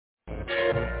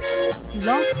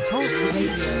Blog Talk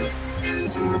Radio.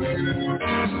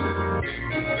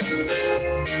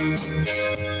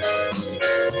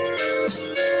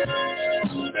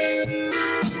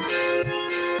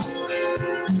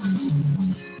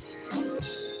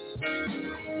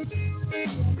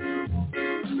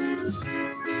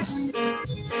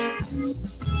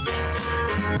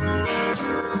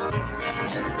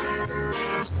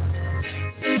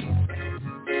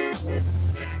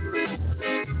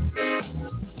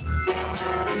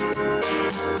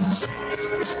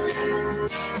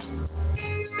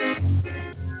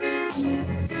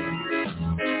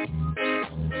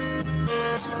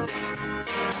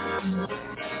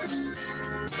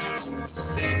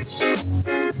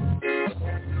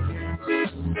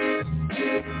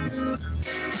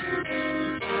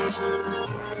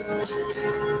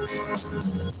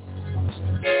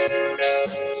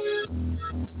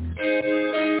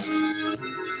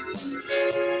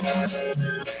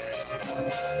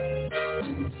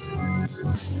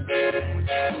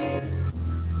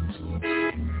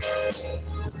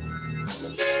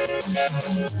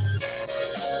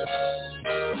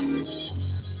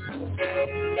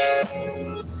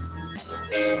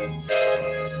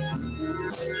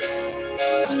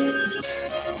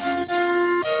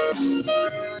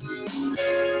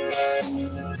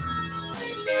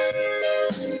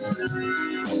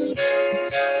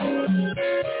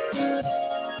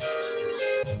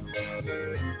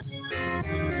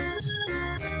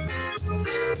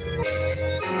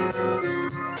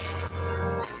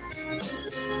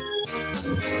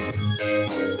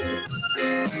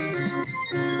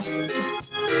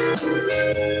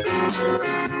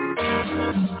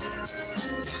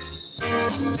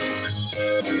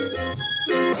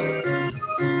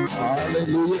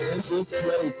 Hallelujah in this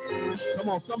place. Come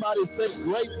on, somebody say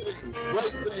great things,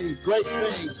 great things, great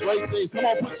things, great things. Come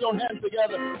on, put your hands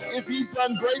together. If he's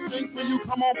done great things for you,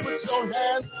 come on, put your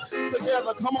hands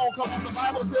together. Come on, come on. The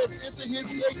Bible says, enter his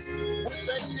gate with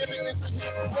thanksgiving, enter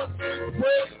his courts with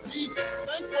praise. Be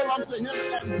thankful unto him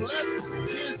and bless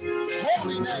his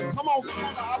holy name. Come on, come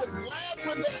on. I was glad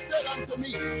when they said unto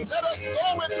me, let us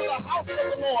go into the house of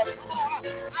the Lord. Come on,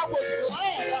 I was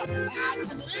glad.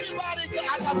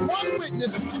 I got one witness.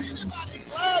 Anybody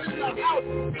glad in the house?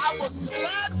 I was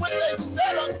glad when they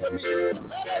said unto me,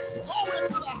 let us go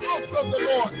into the house of the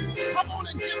Lord. Come on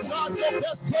and give God your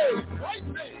best praise. Right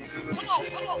there. Come on,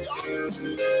 y'all.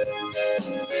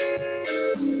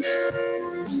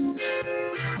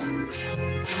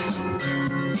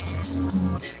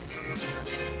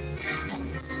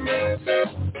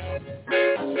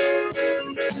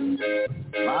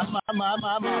 My.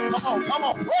 Come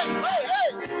on.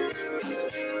 Hey.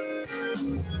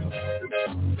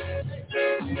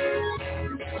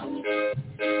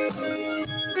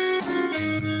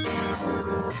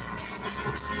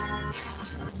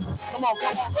 Come on.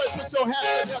 Put your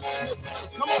hands together in this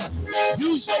place. Come on.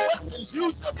 Use your weapons.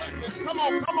 Come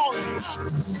on.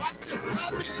 Watch this.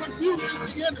 Stop it. Confusing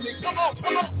the enemy. Come on.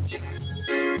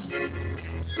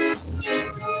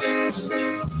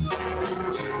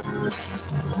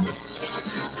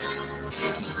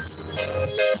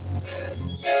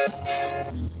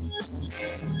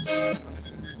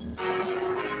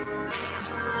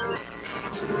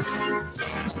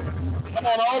 Come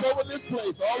on, all over this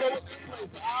place. Hallelujah.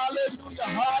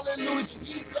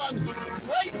 He's done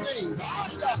great things.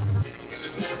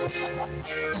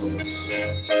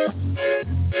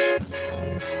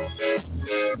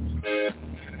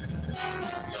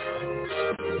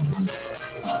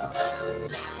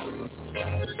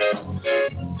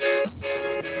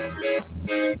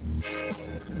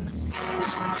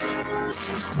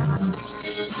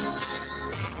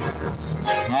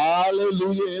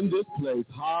 Hallelujah in this place.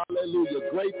 Hallelujah.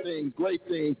 Great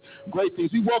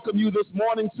things. We welcome you this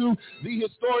morning to the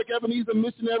historic Ebenezer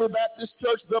Missionary Baptist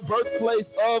Church, the birthplace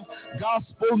of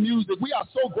gospel music. We are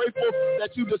so grateful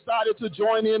that you decided to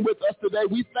join in with us today.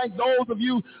 We thank those of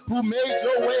you who made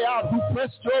your way out, who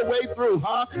pressed your way through,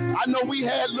 I know we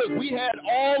had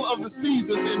all of the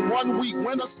seasons in 1 week,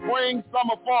 winter, spring,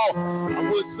 summer, fall. I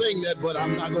would sing that, but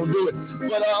I'm not going to do it.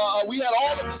 But we had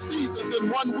all of the seasons in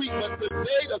 1 week, but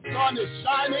today the sun is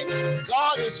shining.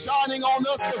 God is shining on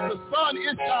us because the sun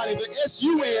is shining, the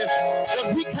S-U-N.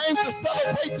 But we came to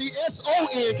celebrate the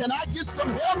S-O-N. Can I get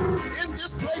some help in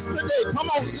this place today? Come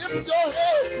on, lift your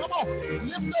head. Come on,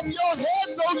 lift up your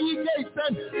heads, O ye gates,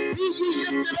 and be ye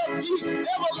lifted up, ye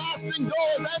everlasting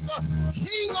doors, and the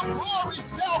King of glory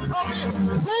shall come in.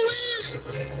 Who is?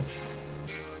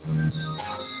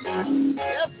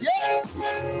 Yes.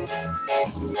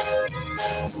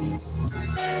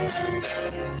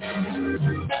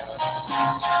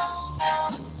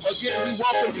 again, we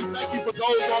welcome you. Thank you for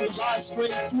those on the live stream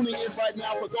tuning in right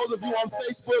now. For those of you on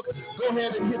Facebook, go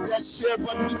ahead and hit that share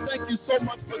button. We thank you so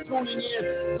much for tuning in.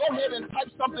 Go ahead and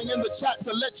type something in the chat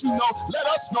to let us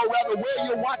know where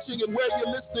you're watching and where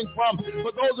you're listening from. For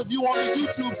those of you on the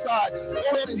YouTube side, go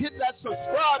ahead and hit that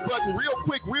subscribe button real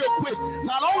quick.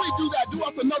 Not only do that, do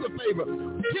us another favor.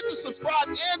 Hit the subscribe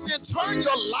and then turn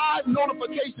your live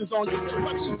notifications on. You say,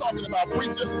 what are you talking about,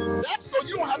 preacher? That's so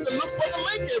you don't have to look for the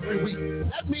link every week.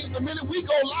 That means the minute we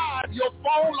go live, your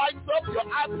phone lights up, your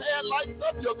iPad lights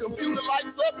up, your computer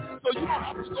lights up, so you don't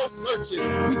have to go searching.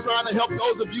 We're trying to help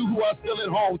those of you who are still at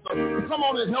home. So come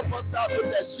on and help us out with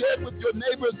that. Share it with your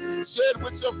neighbors. Share it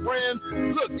with your friends.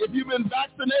 Look, if you've been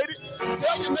vaccinated,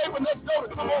 tell your neighbor next door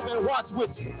to come over and watch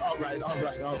with you. All right.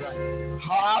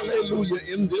 Hallelujah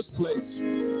in this place.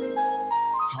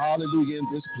 Hallelujah in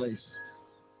this place.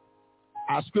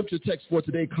 Our scripture text for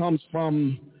today comes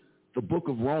from the book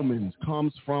of Romans,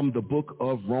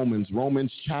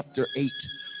 Romans chapter 8.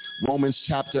 Romans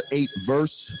chapter 8,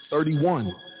 verse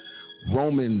 31.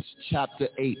 Romans chapter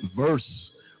 8, verse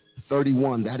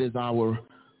 31. That is our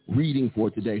reading for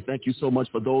today. Thank you so much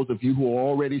for those of you who are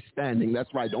already standing.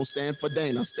 That's right. Don't stand for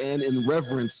Dana. Stand in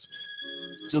reverence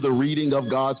to the reading of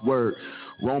God's word.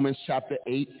 Romans chapter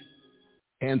 8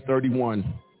 and 31.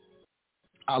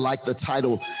 I like the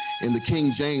title in the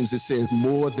King James. It says,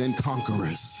 more than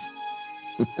conquerors.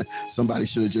 Somebody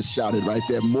should have just shouted right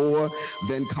there. More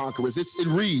than conquerors. It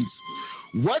reads,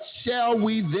 what shall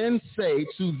we then say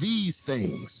to these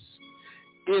things?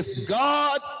 If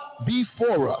God be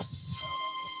for us,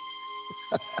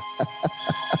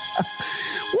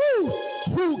 woo,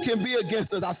 who can be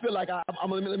against us? I feel like let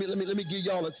me give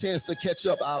y'all a chance to catch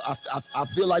up. I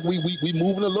feel like we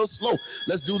moving a little slow.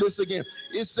 Let's do this again.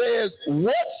 It says,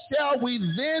 what shall we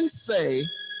then say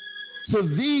to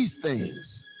these things?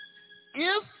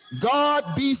 If God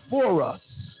be for us,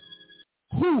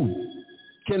 who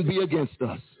can be against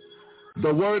us?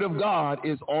 The word of God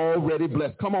is already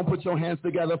blessed. Come on, put your hands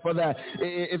together for that.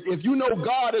 If you know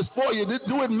God is for you,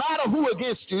 do it matter who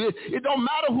against you? It don't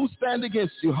matter who stand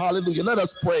against you. Hallelujah. Let us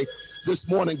pray this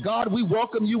morning. God, we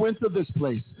welcome you into this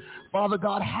place. Father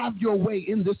God, have your way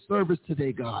in this service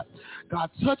today, God. God,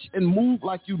 touch and move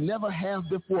like you never have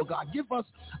before, God. Give us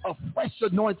a fresh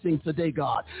anointing today,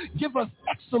 God. Give us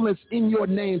excellence in your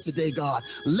name today, God.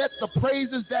 Let the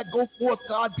praises that go forth,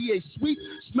 God, be a sweet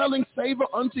smelling savor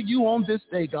unto you on this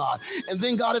day, God. And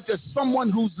then, God, if there's someone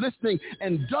who's listening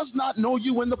and does not know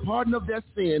you in the pardon of their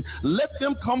sin, let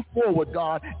them come forward,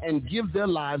 God, and give their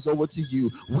lives over to you.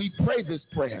 We pray this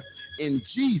prayer. In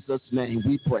Jesus' name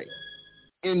we pray.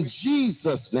 In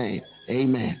Jesus' name,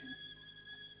 amen.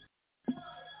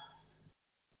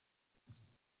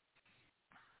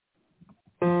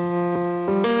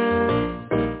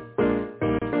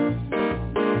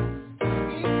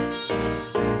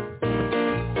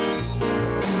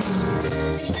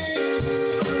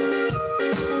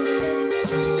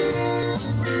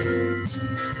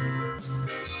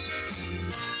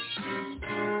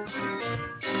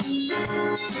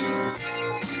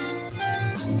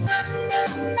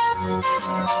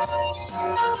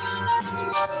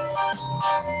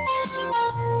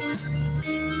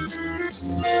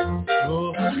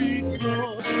 Glory,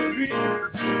 glory,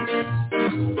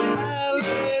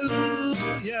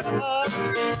 hallelujah,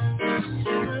 glory,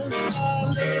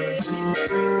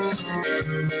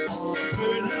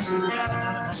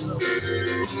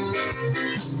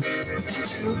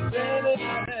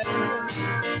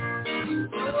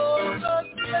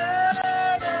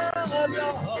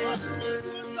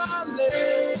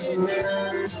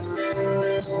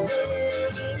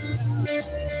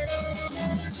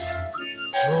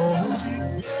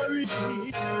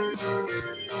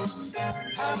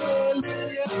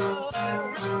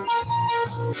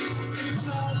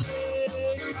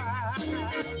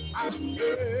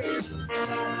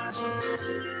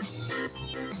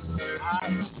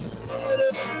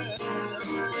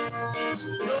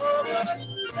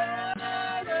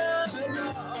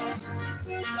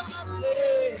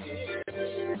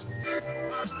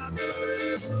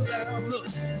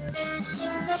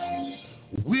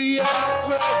 we are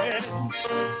praying,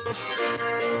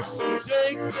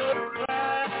 take the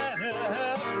fire,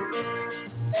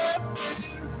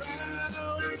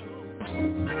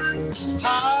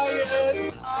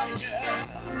 higher, higher,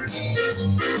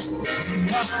 we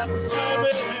are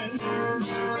praying,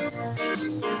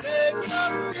 take the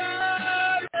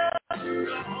fire,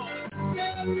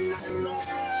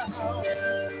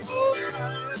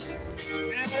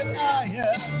 and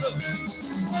higher,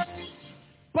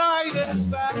 by the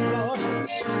battle,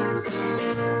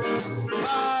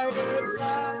 by the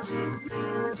battle,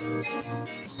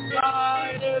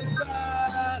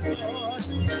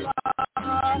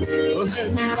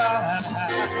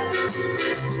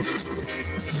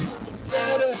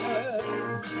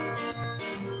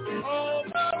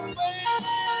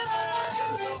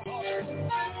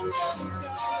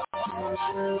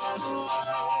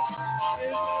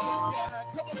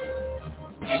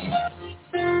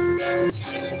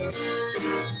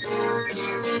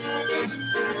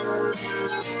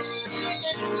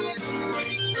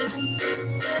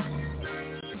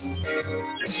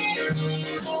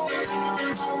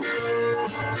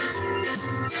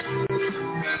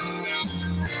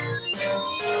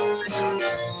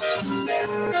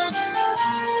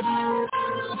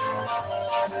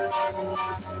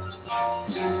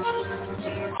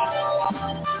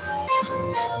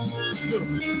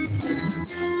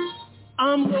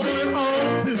 I'm going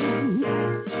on to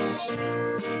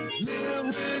live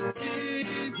with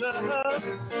Jesus.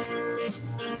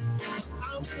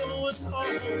 I'm going on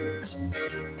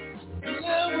to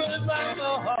live with my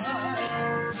Lord.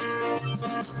 I'm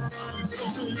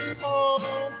going on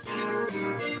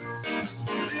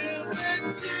to live with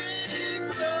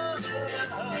Jesus.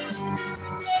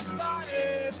 Yes, I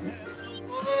am.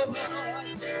 Oh, Lord,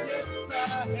 yes, I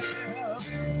am.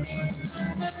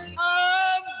 I'm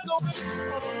going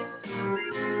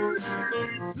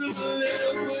to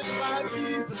live with my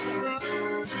Jesus.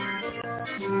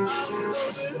 I'm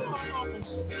going home.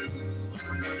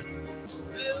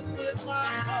 Live with my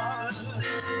heart.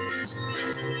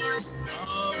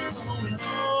 I'm going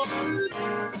home.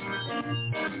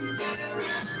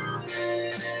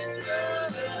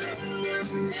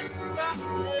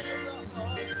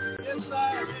 Yes, I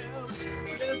am.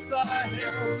 Yes, I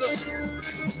am.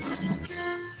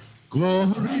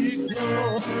 Glory,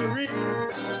 glory,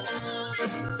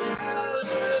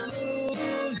 hallelujah.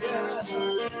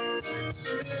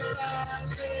 Till I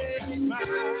lay my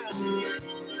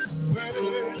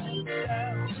burden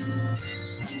down.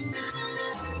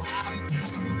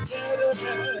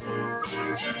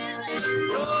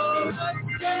 Oh, my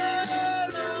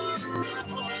God,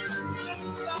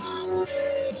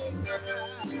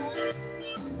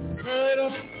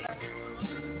 burden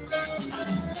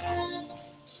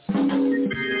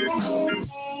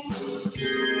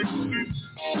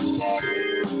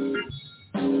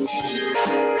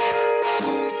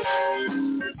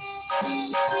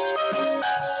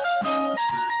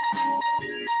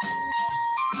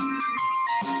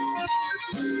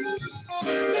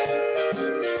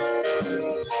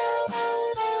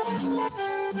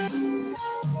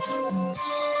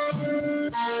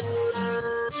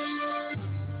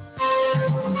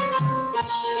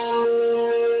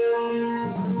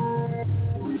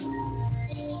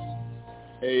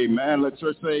Amen. Let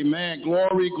church say amen.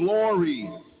 Glory, glory.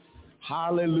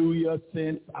 Hallelujah.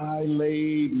 Since I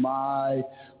laid my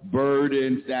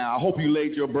burdens down. I hope you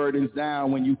laid your burdens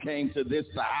down when you came to this,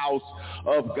 the house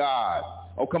of God.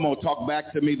 Oh, come on, talk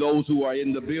back to me, those who are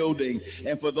in the building.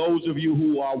 And for those of you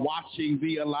who are watching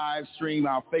via live stream,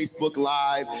 our Facebook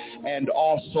Live, and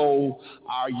also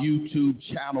our YouTube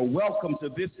channel, welcome to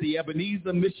this, the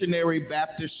Ebenezer Missionary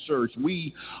Baptist Church.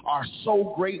 We are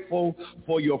so grateful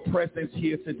for your presence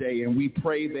here today, and we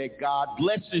pray that God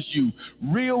blesses you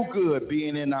real good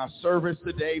being in our service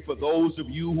today. For those of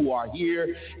you who are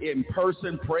here in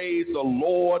person, praise the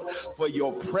Lord for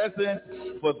your presence.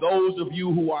 For those of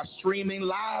you who are streaming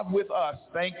live with us,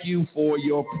 thank you for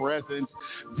your presence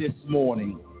this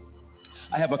morning.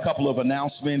 I have a couple of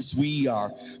announcements. We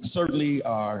are certainly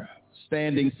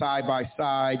standing side by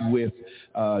side with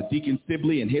Deacon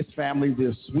Sibley and his family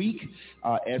this week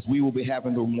as we will be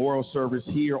having the memorial service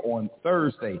here on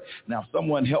Thursday. Now,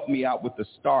 someone help me out with the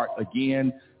start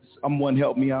again. Someone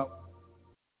help me out.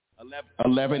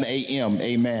 11 a.m.,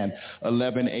 amen.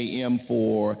 11 a.m.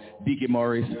 for Deacon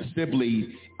Maurice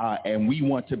Sibley, and we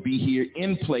want to be here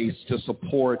in place to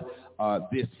support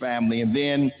this family. And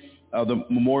then the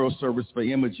memorial service for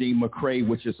Imogene McCrae,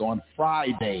 which is on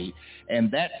Friday,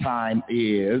 and that time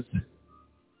is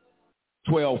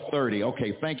 12:30.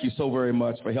 Okay, thank you so very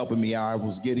much for helping me out. I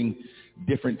was getting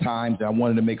different times, and I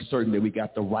wanted to make certain that we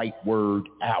got the right word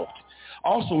out.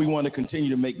 Also, we want to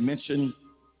continue to make mention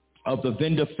of the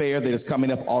vendor fair that is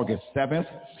coming up August 7th.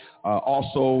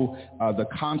 Also, the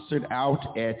concert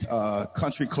out at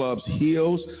Country Club's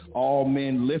Hills, All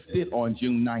Men Lifted, on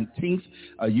June 19th.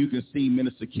 You can see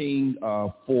Minister King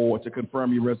to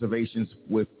confirm your reservations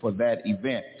for that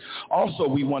event. Also,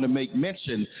 we want to make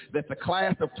mention that the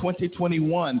class of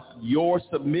 2021, your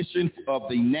submission of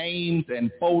the names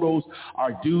and photos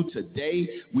are due today.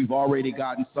 We've already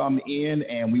gotten some in,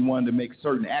 and we wanted to make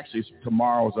certain, actually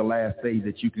tomorrow's the last day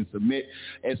that you can submit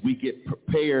as we get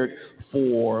prepared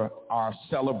for our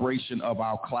celebration of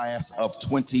our class of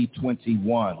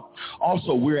 2021.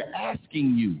 Also, we're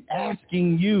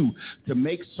asking you to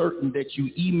make certain that you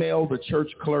email the church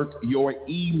clerk your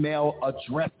email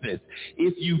addresses.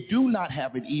 If you do not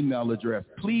have an email address,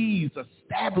 please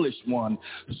establish one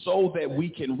so that we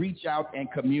can reach out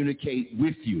and communicate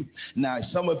with you. Now,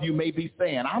 some of you may be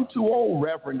saying, I'm too old,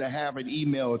 Reverend, to have an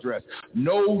email address.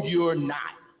 No, you're not.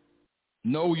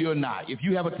 No, you're not. If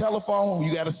you have a telephone,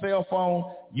 you got a cell phone,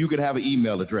 you can have an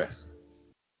email address.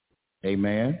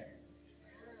 Amen.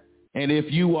 And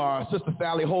if you are Sister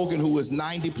Sally Hogan, who is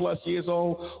 90-plus years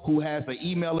old, who has an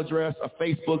email address, a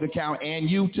Facebook account, and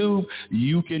YouTube,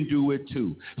 you can do it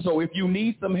too. So if you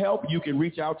need some help, you can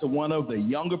reach out to one of the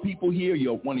younger people here,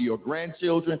 one of your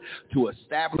grandchildren, to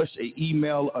establish an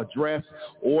email address,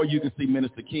 or you can see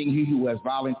Minister King, he who has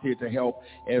volunteered to help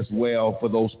as well for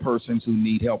those persons who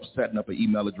need help setting up an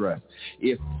email address.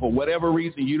 If for whatever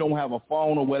reason you don't have a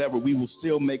phone or whatever, we will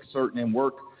still make certain and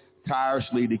work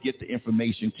tirelessly to get the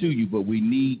information to you, but we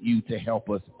need you to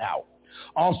help us out.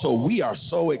 Also, we are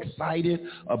so excited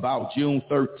about June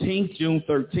 13th. June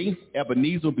 13th,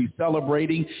 Ebenezer will be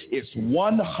celebrating its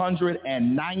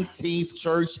 119th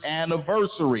church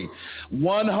anniversary.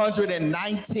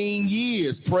 119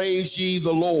 years, praise ye the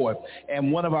Lord.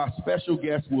 And one of our special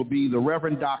guests will be the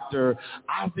Reverend Dr.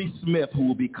 Ozzie Smith, who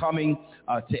will be coming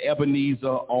to Ebenezer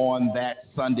on that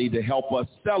Sunday to help us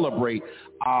celebrate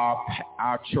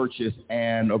our church's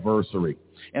anniversary.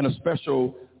 And a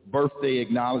special birthday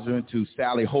acknowledgement to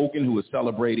Sally Hogan, who is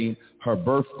celebrating her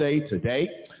birthday today.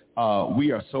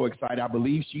 We are so excited. I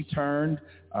believe she turned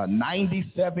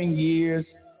 97 years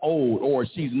old, or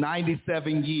she's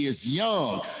 97 years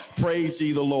young. Praise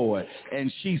ye the Lord. And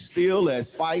she's still as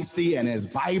feisty and as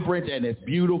vibrant and as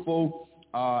beautiful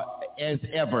as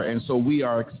ever. And so we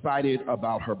are excited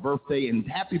about her birthday, and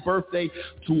happy birthday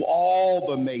to all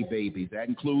the May babies. That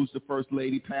includes the First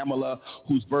Lady Pamela,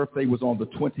 whose birthday was on the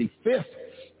 25th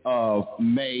of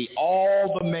May.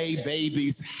 All the May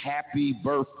babies, happy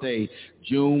birthday.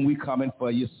 June, we coming for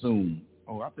you soon.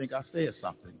 Oh, I think I said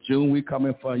something. June, we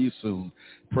coming for you soon.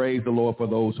 Praise the Lord for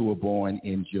those who were born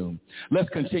in June. Let's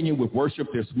continue with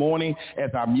worship this morning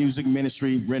as our music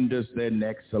ministry renders their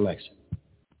next selection.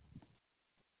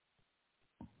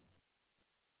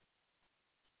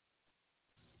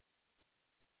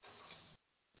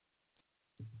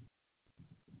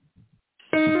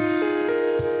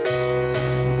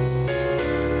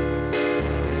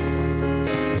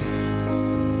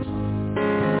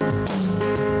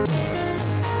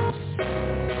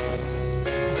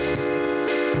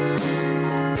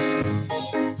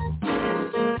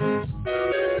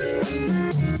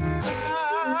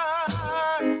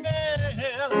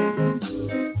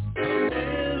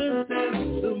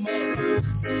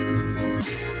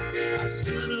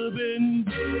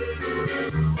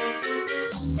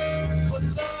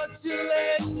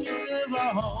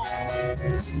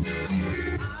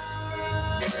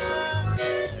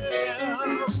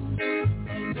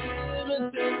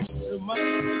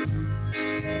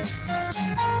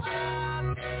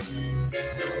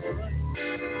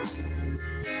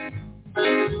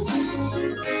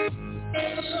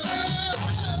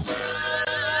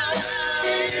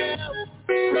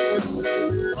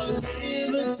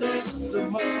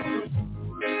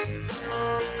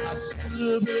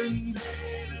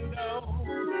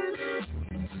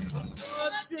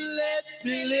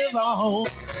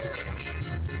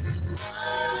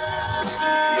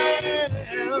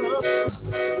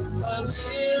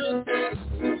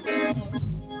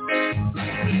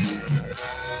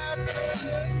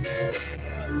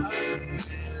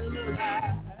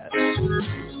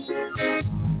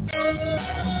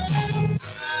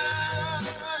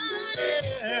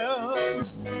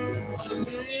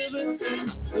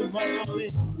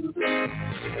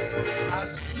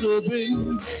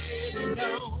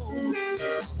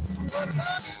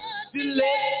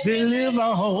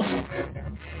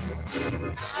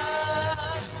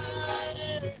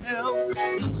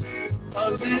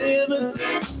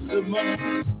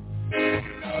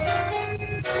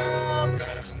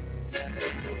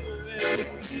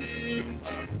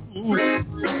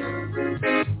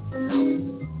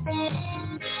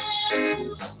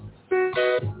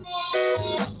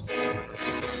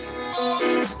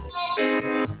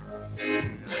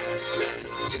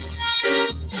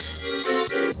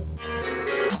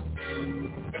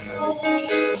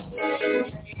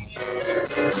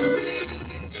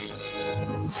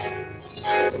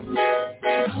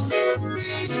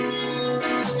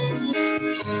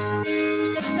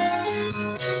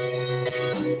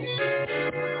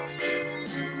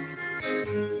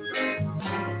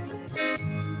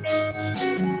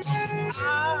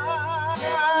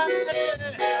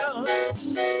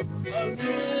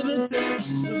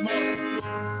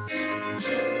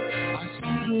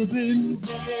 Been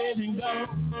dead and gone,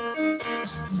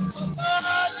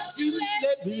 but you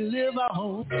let me live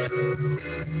on.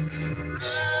 I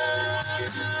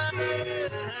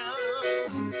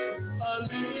am a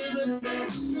living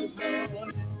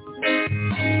testimony.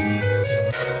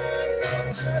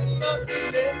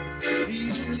 Let me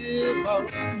live on.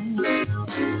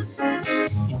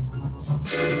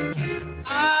 I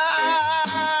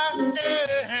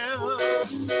am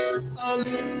a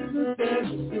living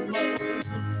testimony.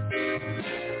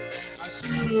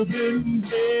 Should have been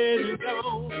dead and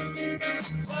gone,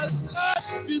 but God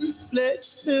didn't let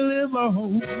me live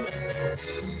on.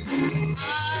 I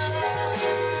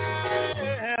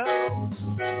am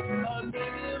a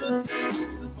living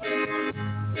testimony.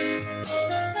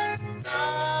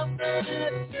 I'm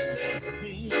glad you let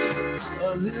me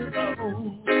live on.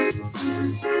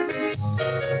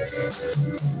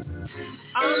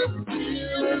 I'm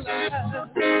still alive.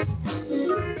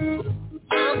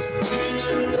 I'm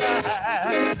still alive.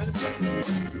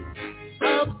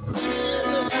 I'm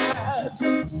still alive.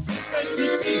 Thank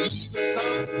you, Jesus.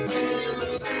 I'm still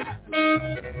alive.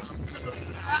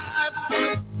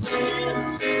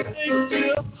 Thank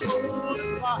you, Holy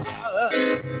Father.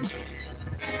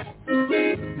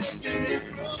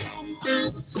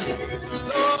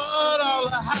 Lord, all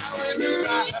the highways and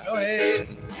byways.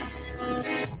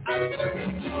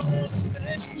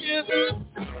 Thank you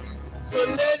for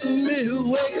letting me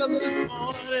wake up this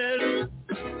morning,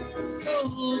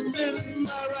 in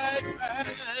my right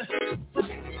mind.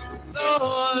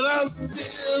 Lord, I'm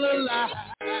still alive.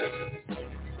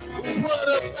 What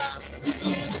about you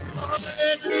this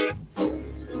morning?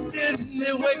 Didn't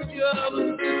they wake you up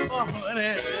this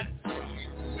morning?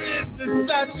 Didn't they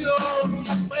start you on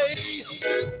your way?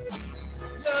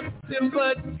 Nothing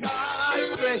but God's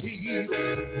grace.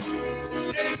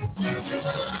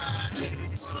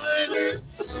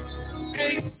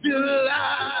 Ain't still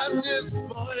alive this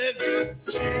morning.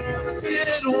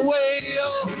 Didn't wait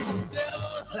on the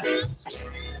devil.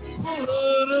 Put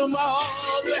them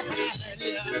all behind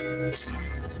you.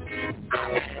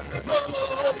 Trouble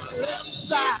on my left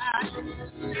side.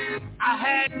 I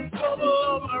had trouble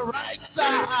on my right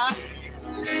side.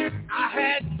 I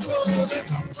had trouble in the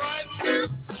front.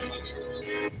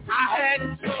 I had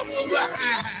trouble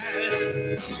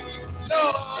behind.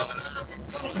 Lord,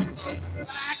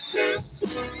 back.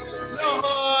 Lord,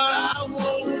 I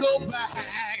won't go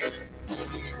back.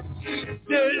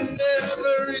 There's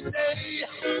every day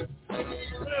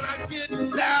when I get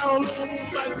down on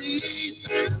my knees.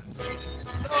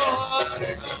 Lord,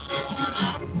 I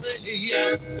pray.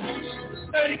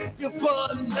 Thank you for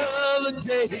another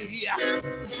day.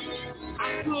 I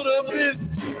could have been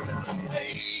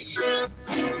away.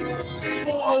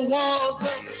 4 walls of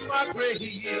my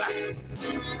grave.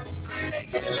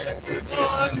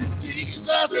 Lord Jesus, I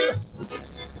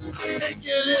thank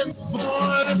you this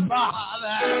morning,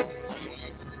 Father.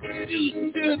 You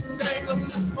should thank them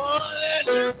this morning.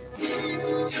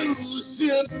 You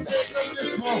should thank them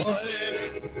this morning.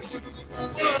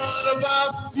 What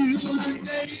about you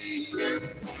today?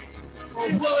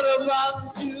 What about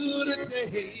you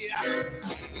today?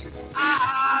 I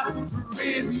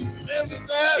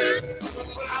remember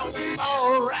when I was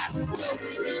all wrapped up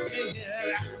in your head.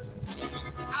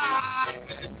 I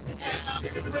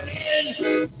have a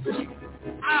friend.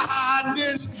 I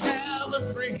didn't have a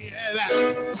friend.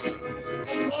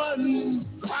 One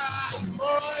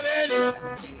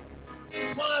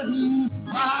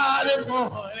Friday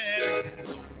morning,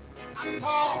 I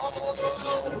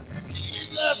called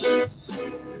Jesus.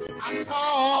 I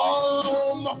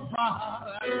called my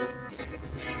Father.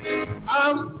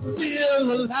 I'm still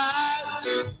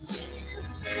alive.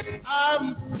 I'm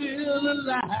still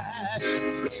alive.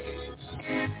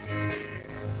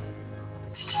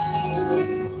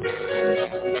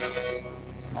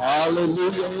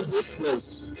 Hallelujah in this place.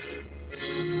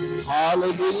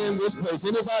 Hallelujah in this place.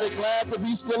 Anybody glad to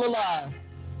be still alive?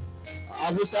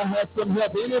 I wish I had some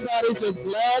help. Anybody just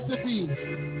glad to be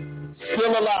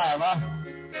still alive?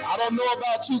 I don't know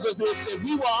about you, because if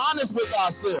we were honest with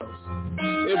ourselves,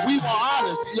 if we were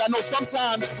honest, I know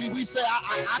sometimes we say,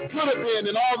 I could have been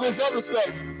and all this other stuff.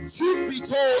 Truth be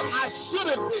told, I should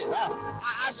have been.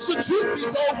 Truth be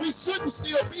told, we shouldn't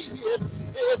still be here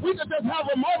if we could just have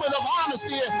a moment of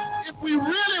honesty, if we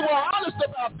really were honest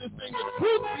about this thing, the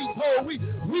truth be told, we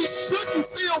shouldn't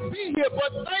still be here,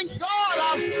 but thank God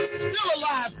I'm still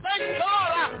alive. Thank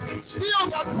God I still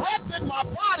got breath in my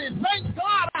body. Thank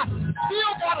God I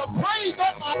still got a praise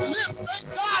on my lips. Thank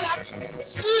God I can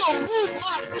still move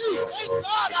my feet. Thank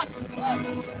God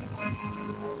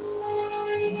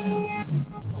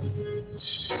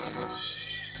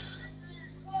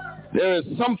There is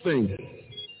something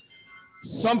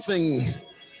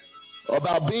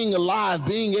about being alive,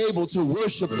 being able to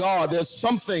worship God. There's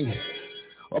something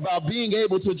about being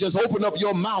able to just open up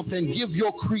your mouth and give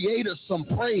your creator some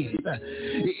praise.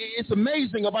 It's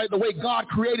amazing about the way God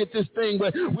created this thing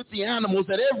with the animals,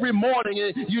 that every morning,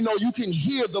 you can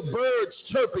hear the birds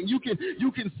chirping. You can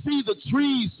see the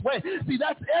trees sway. See,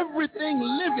 that's everything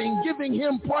living giving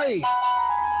him praise.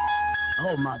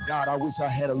 Oh, my God, I wish I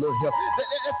had a little help.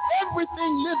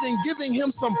 Everything living giving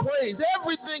him some praise.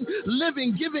 Everything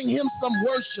living giving him some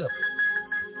worship.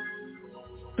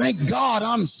 Thank God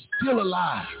I'm still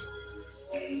alive.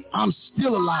 I'm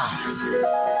still alive.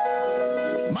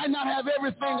 Might not have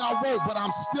everything I want, but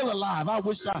I'm still alive. I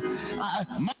wish I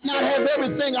might not have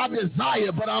everything I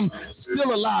desire, but I'm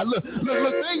still alive. Look,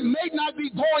 things may not be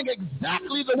going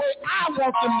exactly the way I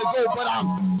want them to go, but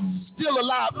I'm still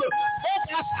alive. Look,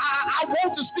 folks, I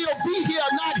want to still be here,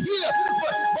 not here,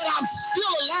 but I'm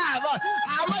still alive.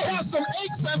 I may have some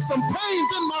aches and some pains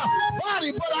in my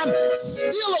body, but I'm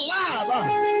still alive.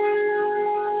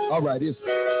 All right, what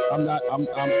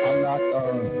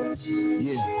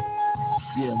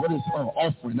is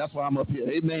offering? That's why I'm up here.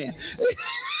 Amen.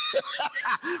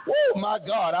 Oh, my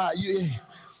God.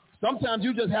 Sometimes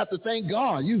you just have to thank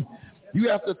God. You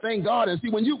have to thank God. And see,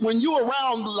 when you're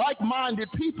around like-minded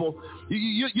people,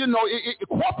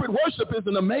 corporate worship is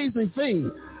an amazing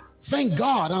thing. Thank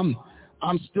God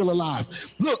I'm still alive.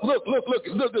 Look.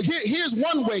 Here's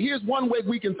one way. Here's one way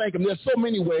we can thank him. There's so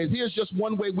many ways. Here's just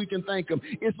one way we can thank him.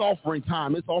 It's offering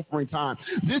time. It's offering time.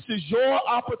 This is your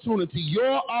opportunity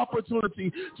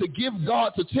to give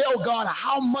God, to tell God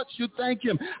how much you thank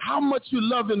him, how much you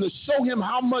love him, to show him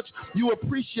how much you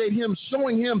appreciate him,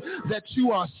 showing him that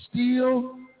you are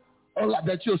still alive,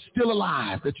 that you're still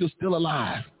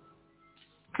alive.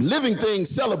 Living things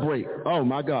celebrate. Oh,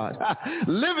 my God.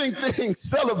 Living things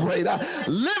celebrate.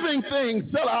 Living things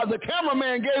celebrate. The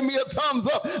cameraman gave me a thumbs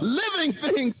up. Living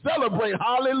things celebrate.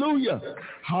 Hallelujah.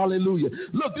 Hallelujah.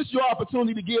 Look, this is your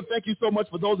opportunity to give. Thank you so much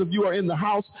for those of you who are in the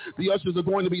house. The ushers are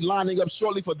going to be lining up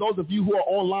shortly. For those of you who are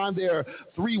online, there are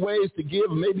 3 ways to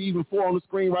give, maybe even 4 on the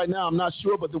screen right now. I'm not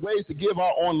sure, but the ways to give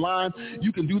are online.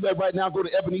 You can do that right now. Go to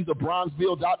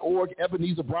EbenezerBronzeville.org,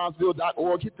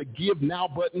 EbenezerBronzeville.org. Hit the Give Now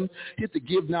button.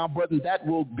 That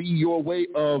will be your way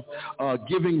of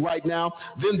giving right now.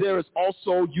 Then there is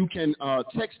also, you can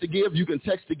text to give. You can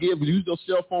text to give. Use your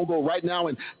cell phone. Go right now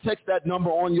and text that number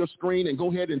on your screen and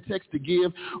go ahead and text to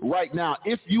give right now.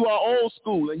 If you are old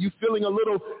school and you're feeling a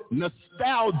little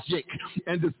nostalgic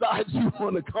and decide you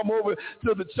want to come over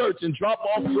to the church and drop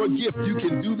off your gift, you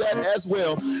can do that as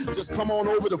well. Just come on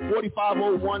over to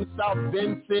 4501 South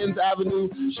Vincennes Avenue,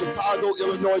 Chicago,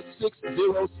 Illinois,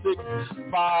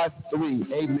 60653.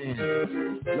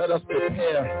 Amen. Let us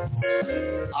prepare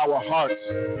our hearts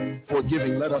for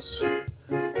giving. Let us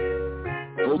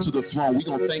go to the throne. We're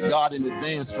going to thank God in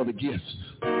advance for the gifts.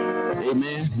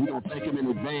 Amen. We're going to thank him in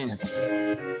advance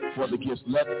for the gifts.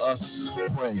 Let us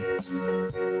pray.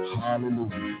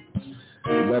 Hallelujah.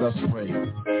 Let us pray.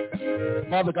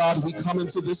 Father God, we come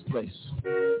into this place.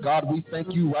 God, we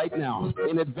thank you right now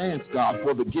in advance, God,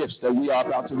 for the gifts that we are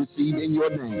about to receive in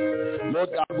your name. Lord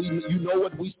God, you know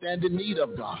what we stand in need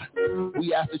of, God.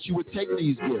 We ask that you would take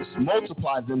these gifts,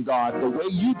 multiply them, God, the way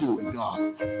you do it, God,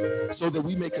 so that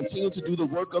we may continue to do the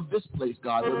work of this place,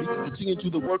 God, that we can continue to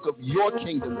do the work of your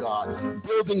kingdom, God,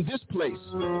 building this place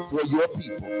for your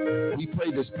people. We pray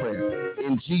this prayer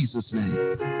in Jesus' name.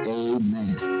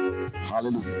 Amen.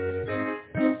 Hallelujah.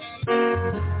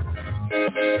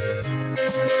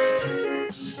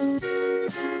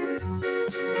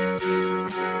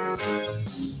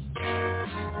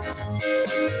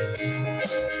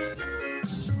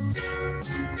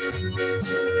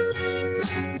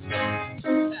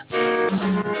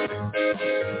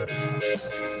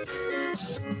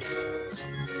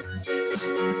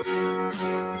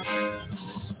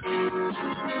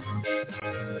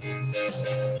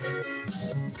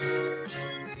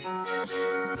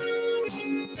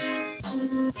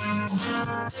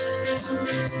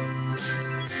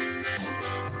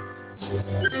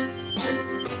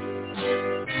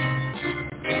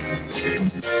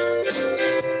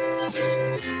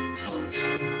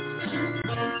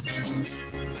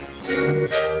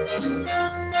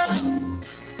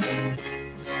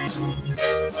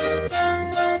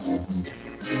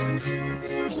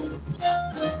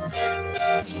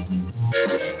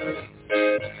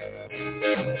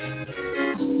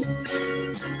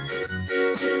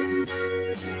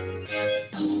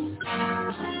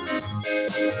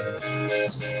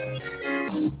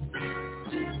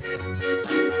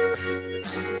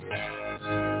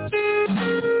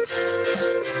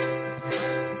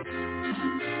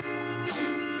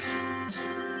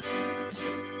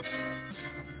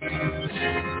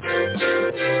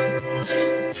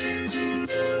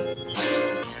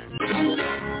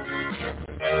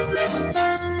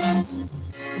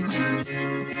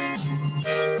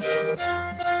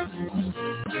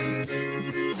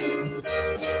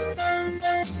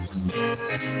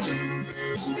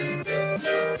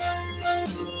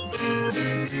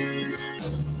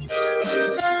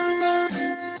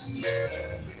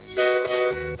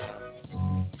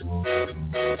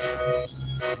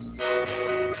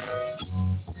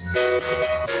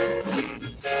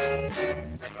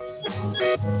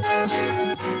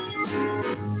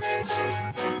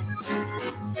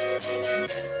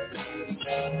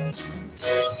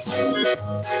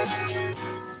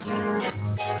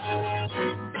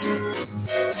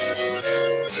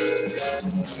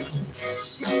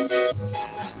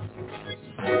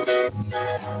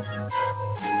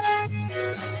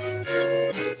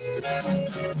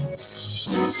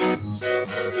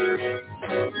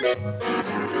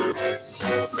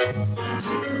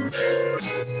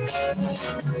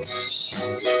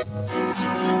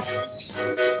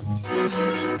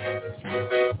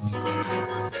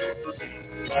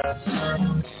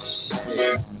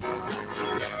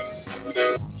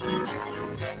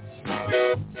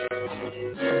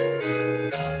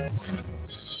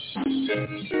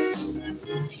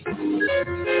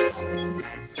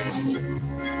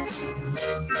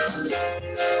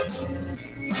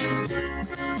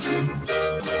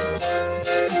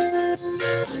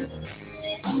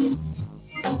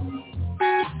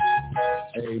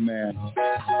 Amen.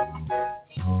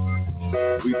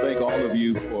 We thank all of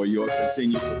you for your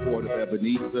continued support of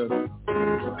Ebenezer,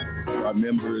 our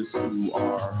members who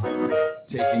are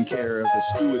taking care of the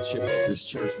stewardship of this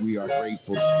church. We are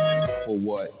grateful for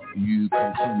what you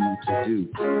continue to do.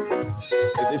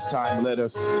 At this time, let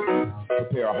us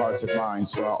prepare our hearts and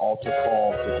minds for our altar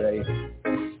call today.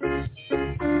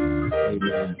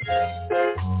 Amen.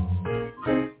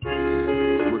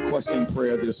 Requesting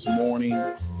prayer this morning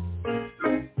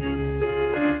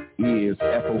is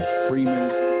Ethel Freeman.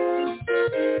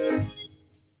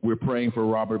 We're praying for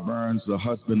Robert Burns, the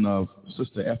husband of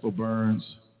Sister Ethel Burns.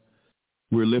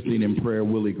 We're lifting in prayer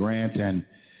Willie Grant and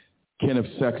Kenneth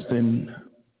Sexton,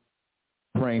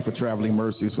 praying for traveling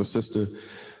mercies for Sister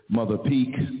Mother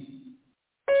Peak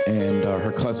and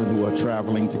her cousin who are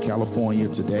traveling to California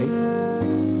today,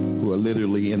 who are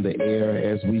literally in the air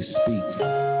as we speak.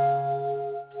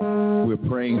 We're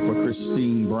praying for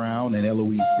Christine Brown and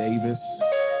Eloise Davis.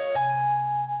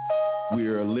 We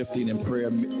are lifting in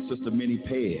prayer Sister Minnie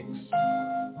Peggs,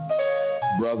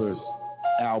 brothers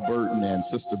Al Burton and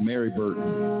Sister Mary Burton.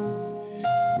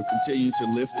 We continue to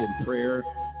lift in prayer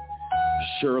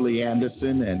Shirley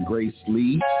Anderson and Grace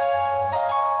Lee.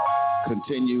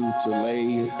 Continue to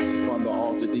lay on the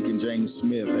altar Deacon James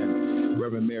Smith and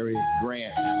Reverend Mary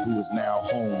Grant, who is now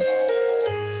home.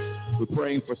 We're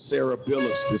praying for Sarah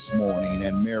Billups this morning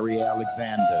and Mary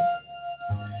Alexander.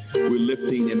 We're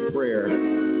lifting in prayer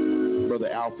Brother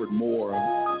Alfred Moore,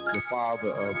 the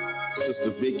father of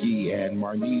Sister Vicky and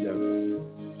Marnita.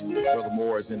 Brother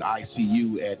Moore is in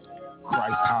ICU at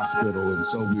Christ Hospital, and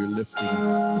so we're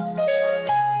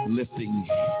lifting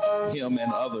him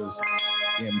and others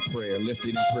in prayer. Lifting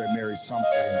in prayer Mary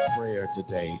Sumter in prayer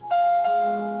today.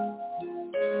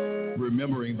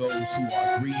 Remembering those who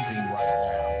are grieving right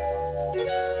now.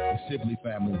 The Sibley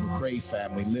family, the McCray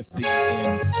family, lifting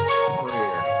in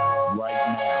prayer right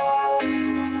now.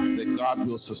 That God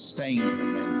will sustain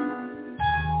them and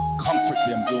comfort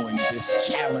them during this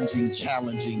challenging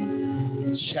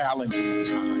time.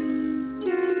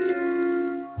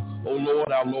 Oh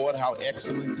Lord, our Lord, how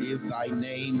excellent is thy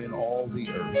name in all the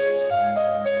earth.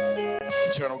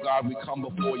 Eternal God, we come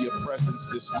before your presence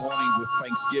this morning with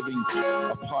thanksgiving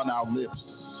upon our lips,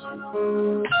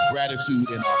 gratitude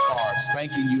in our hearts,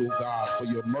 thanking you, O God, for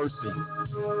your mercy,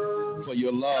 for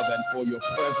your love, and for your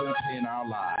presence in our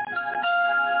lives.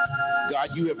 God,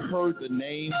 you have heard the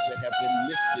names that have been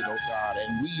listed, oh God,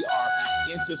 and we are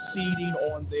interceding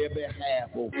on their behalf,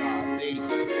 oh God. They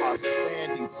are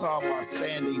standing, some are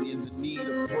standing in the need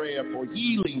of prayer for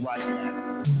healing right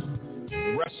now,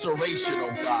 restoration,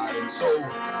 oh God. And so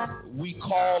we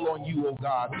call on you, oh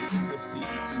God, to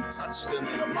touch them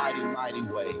in a mighty, mighty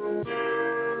way.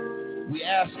 We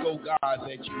ask, oh God,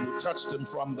 that you would touch them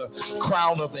from the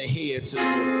crown of their head to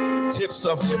the tips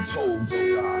of their toes,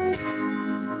 oh God.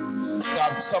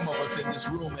 God, some of us in this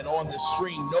room and on this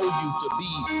stream know you to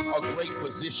be a great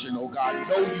physician, oh God.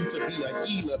 Know you to be a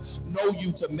healer. Know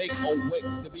you to make a way,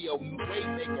 to be a way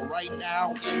maker right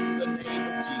now in the name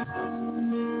of Jesus.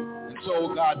 And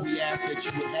so, God, we ask that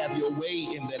you would have your way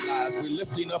in their lives. We're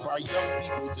lifting up our young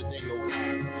people today, oh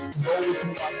God. Those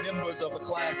who are members of the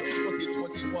class of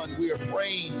 2021, we are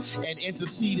praying and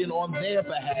interceding on their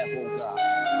behalf, oh God.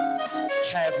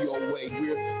 Have your way.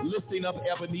 We're lifting up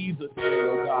Ebenezer today,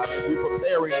 oh God, as we're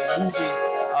preparing and moving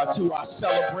to our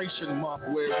celebration month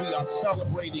where we are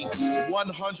celebrating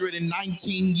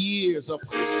 119 years of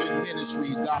Christian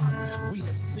ministry, God. We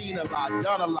have seen a lot,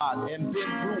 done a lot, and been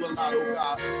through a lot, oh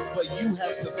God, but you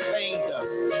have sustained us.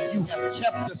 You have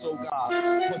kept us, oh God,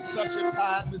 for such a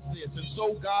time as this. And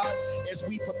so, God, as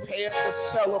we prepare to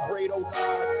celebrate, oh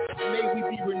God, may we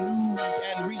be renewed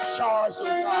and recharged,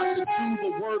 oh God, to do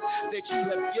the work that you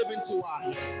have given to our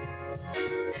hands.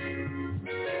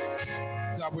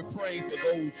 God, we're praying for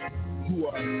those who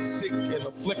are sick and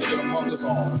afflicted among us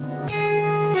all.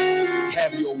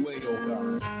 Have your way, oh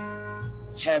God.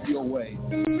 Have your way.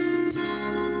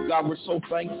 God, we're so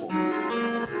thankful.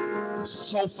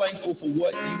 So thankful for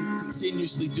what you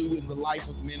continuously do in the life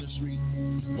of ministry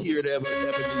here at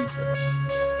Ebenezer.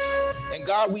 And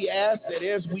God, we ask that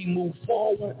as we move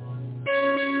forward,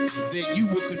 that you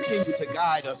will continue to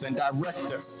guide us and direct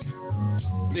us.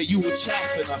 That you will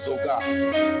chasten us, oh God,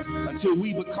 until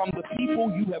we become the people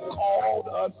you have called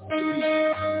us to be.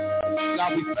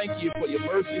 God, we thank you for your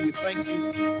mercy. We thank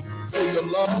you for your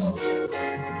love.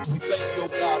 We thank you, oh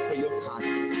God, for your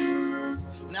kindness.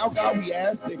 Now, God, we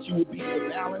ask that you would be the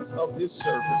balance of this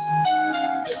service.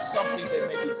 That something that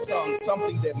may be sung,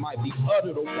 something that might be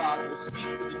uttered, oh God, will speak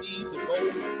to the needs of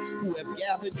those who have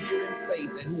gathered here in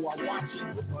faith and who are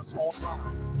watching with us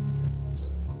online.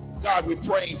 God, we're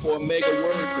praying for a mega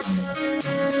word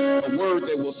today, a word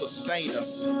that will sustain us,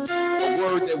 a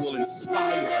word that will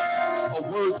inspire us, a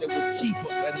word that will keep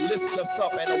us and lift us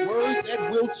up, and a word that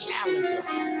will challenge us.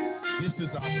 This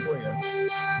is our prayer.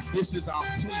 This is our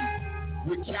plea.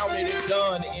 We're counting it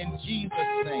done in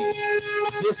Jesus' name.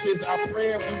 This is our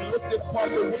prayer. We lift it upon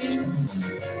the wings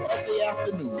of the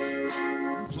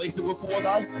afternoon. Place it before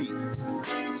thy feet.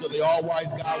 So the all-wise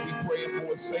God we pray and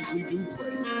for his sake we do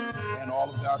pray. And all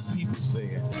of God's people say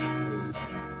it.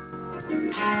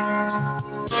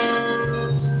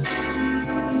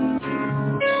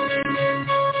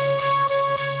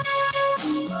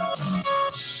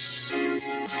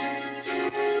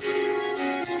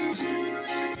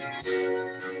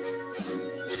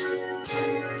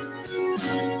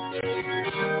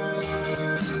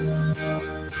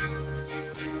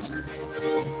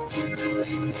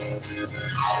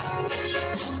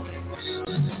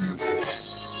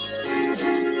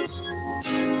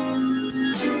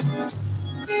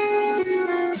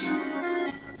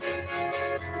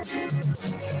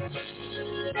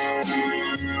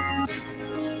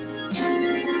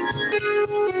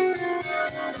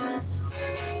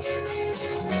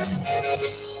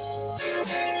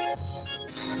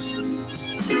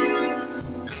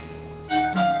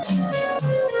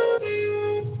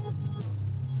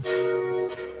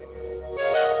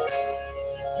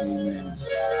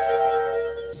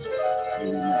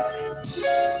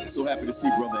 So happy to see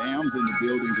Brother Ams in the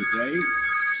building today.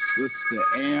 Sister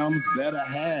Ams, better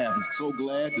have. I'm so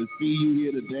glad to see you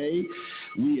here today.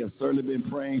 We have certainly been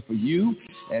praying for you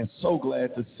and so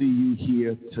glad to see you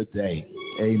here today.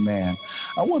 Amen.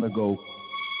 I want to go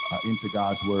into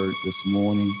God's word this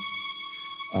morning.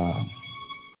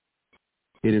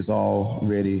 It is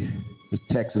already, the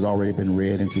text has already been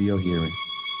read into your hearing.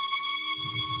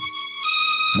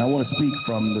 And I want to speak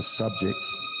from the subject,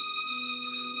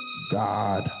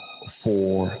 God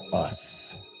for us.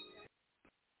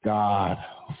 God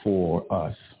for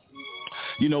us.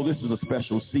 You know, this is a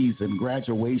special season.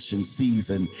 Graduation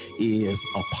season is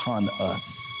upon us.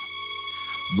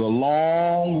 The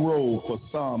long road for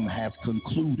some has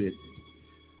concluded,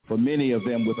 for many of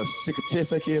them with a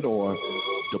certificate or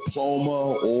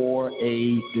diploma or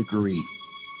a degree.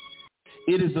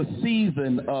 It is a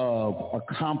season of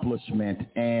accomplishment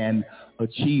and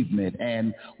achievement,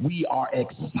 and we are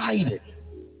excited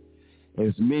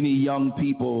as many young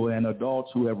people and adults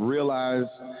who have realized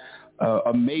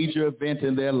a major event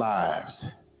in their lives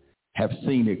have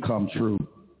seen it come true.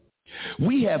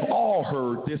 We have all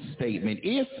heard this statement: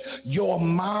 if your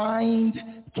mind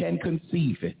can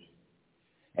conceive it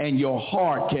and your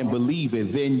heart can believe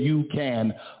it, then you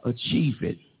can achieve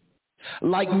it.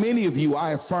 Like many of you,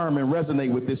 I affirm and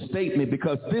resonate with this statement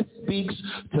because this speaks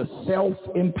to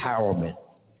self-empowerment.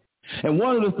 And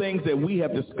one of the things that we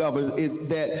have discovered is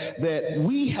that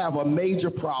we have a major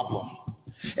problem.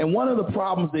 And one of the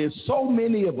problems is so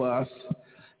many of us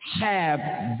have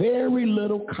very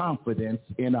little confidence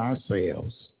in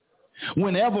ourselves.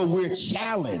 Whenever we're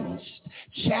challenged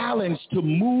to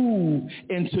move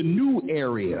into new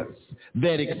areas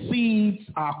that exceeds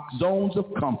our zones of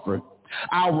comfort,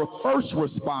 our first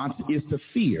response is to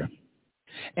fear.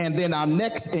 And then our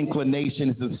next inclination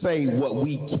is to say what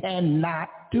we cannot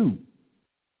do.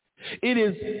 It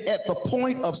is at the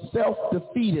point of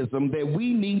self-defeatism that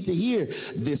we need to hear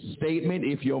this statement.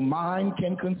 If your mind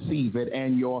can conceive it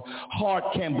and your heart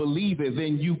can believe it,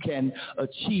 then you can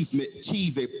achieve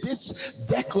it. This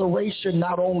declaration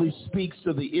not only speaks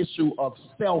to the issue of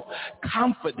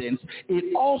self-confidence,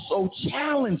 it also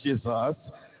challenges us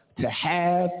to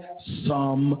have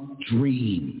some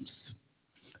dreams.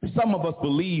 Some of us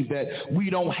believe that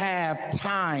we don't have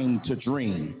time to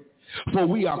dream, for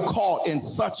we are caught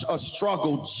in such a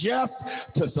struggle just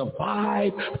to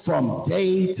survive from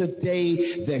day to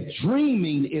day that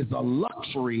dreaming is a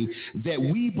luxury that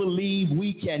we believe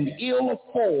we can ill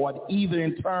afford, either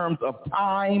in terms of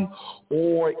time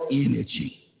or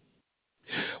energy.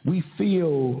 We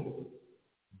feel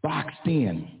boxed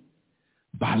in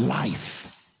by life,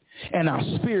 and our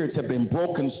spirits have been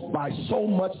broken by so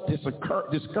much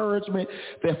discouragement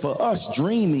that for us,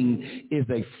 dreaming is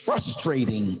a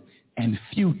frustrating and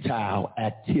futile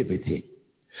activity.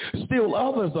 Still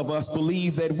others of us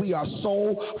believe that we are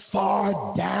so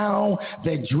far down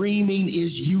that dreaming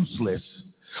is useless.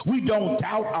 We don't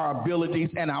doubt our abilities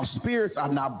and our spirits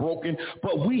are not broken,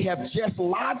 but we have just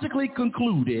logically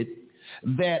concluded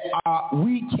that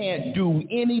we can't do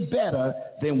any better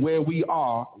than where we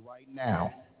are right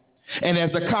now. And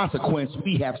as a consequence,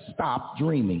 we have stopped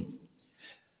dreaming.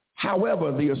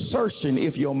 However, the assertion,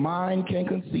 if your mind can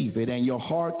conceive it and your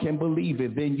heart can believe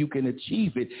it, then you can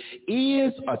achieve it,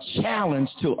 is a challenge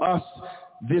to us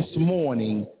this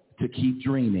morning to keep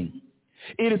dreaming.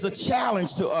 It is a challenge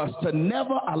to us to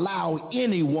never allow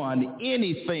anyone,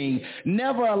 anything,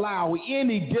 never allow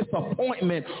any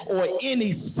disappointment or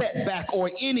any setback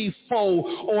or any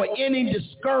foe or any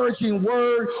discouraging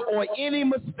word or any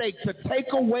mistake to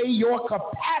take away your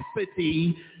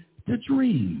capacity to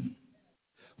dream.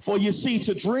 For you see,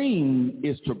 to dream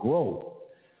is to grow.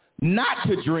 Not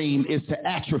to dream is to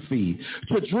atrophy.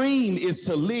 To dream is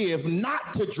to live.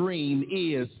 Not to dream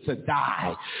is to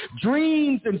die.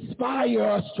 Dreams inspire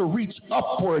us to reach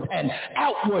upward and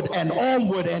outward and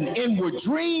onward and inward.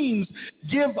 Dreams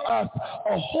give us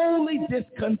a holy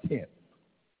discontent.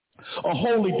 A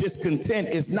holy discontent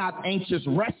is not anxious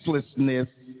restlessness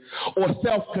or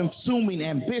self-consuming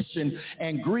ambition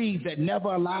and greed that never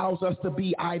allows us to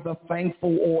be either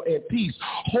thankful or at peace.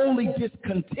 Holy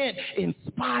discontent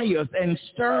inspires and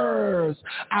stirs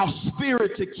our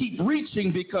spirit to keep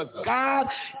reaching because God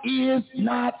is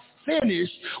not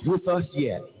finished with us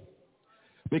yet.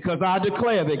 Because I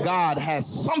declare that God has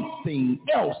something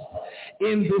else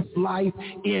in this life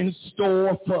in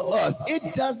store for us. It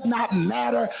does not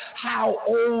matter how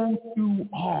old you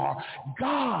are.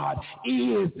 God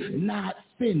is not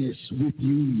finished with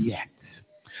you yet.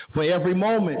 For every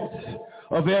moment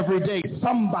of every day,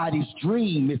 somebody's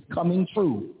dream is coming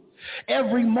true.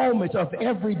 Every moment of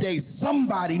every day,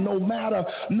 somebody, no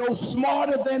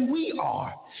smarter than we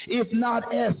are, if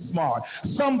not as smart,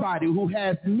 somebody who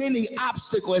has as many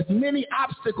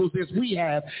obstacles as we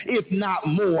have, if not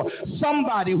more,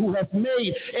 somebody who has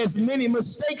made as many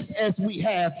mistakes as we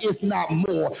have, if not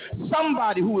more,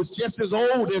 somebody who is just as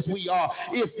old as we are,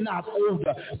 if not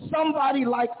older, somebody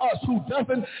like us who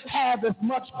doesn't have as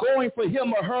much going for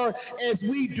him or her as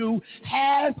we do,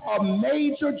 has a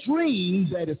major dream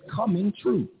that is coming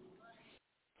true.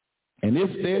 And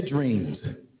if their dreams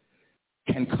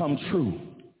can come true,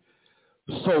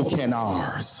 so can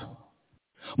ours.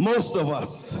 Most of us,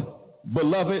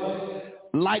 beloved,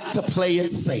 like to play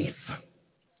it safe.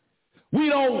 We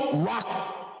don't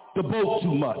rock the boat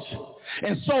too much,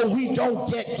 and so we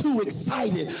don't get too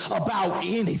excited about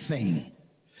anything.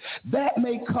 That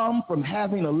may come from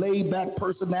having a laid-back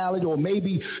personality, or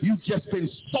maybe you've just been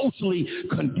socially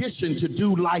conditioned to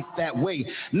do life that way.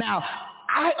 Now,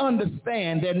 I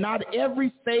understand that not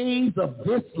every phase of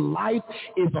this life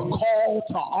is a call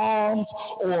to arms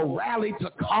or a rally to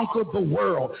conquer the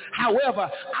world. However,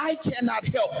 I cannot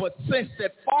help but sense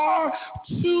that far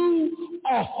too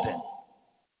often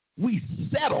we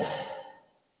settle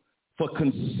for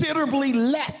considerably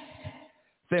less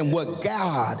than what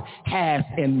God has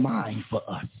in mind for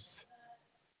us.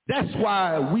 That's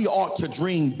why we ought to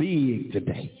dream big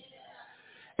today.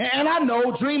 And I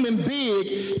know dreaming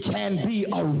big can be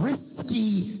a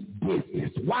risky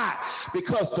business. Why?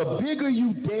 Because the bigger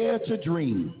you dare to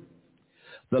dream,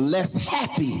 the less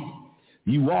happy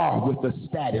you are with the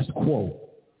status quo.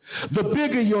 The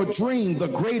bigger your dream, the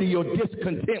greater your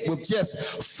discontent with just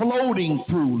floating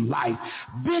through life.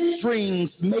 Big dreams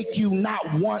make you not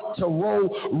want to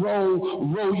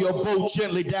row your boat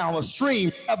gently down a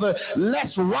stream. Rather,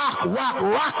 let's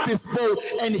rock this boat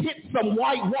and hit some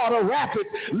white water rapids.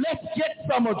 Let's get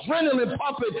some adrenaline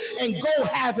pumping and go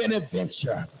have an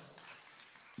adventure.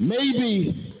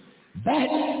 Maybe that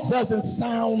doesn't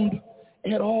sound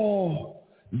at all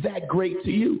that great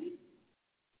to you.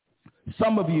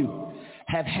 Some of you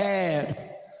have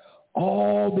had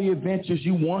all the adventures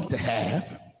you want to have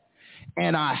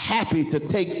and are happy to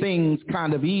take things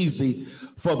kind of easy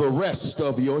for the rest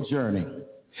of your journey.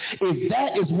 If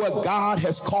that is what God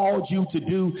has called you to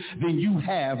do, then you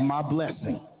have my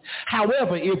blessing.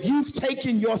 However, if you've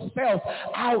taken yourself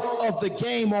out of the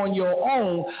game on your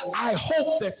own, I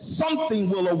hope that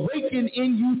something will awaken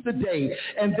in you today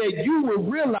and that you will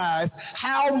realize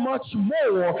how much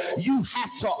more you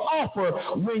have to offer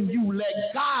when you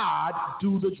let God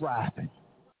do the driving.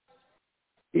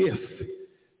 If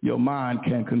your mind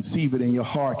can conceive it and your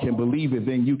heart can believe it,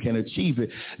 then you can achieve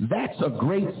it. That's a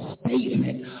great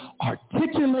statement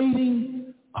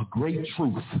articulating a great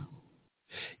truth.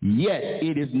 Yet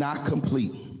it is not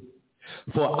complete.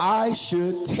 For I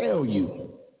should tell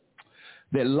you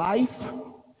that life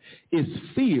is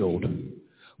filled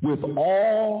with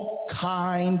all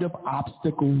kind of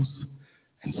obstacles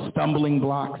and stumbling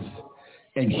blocks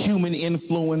and human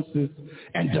influences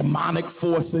and demonic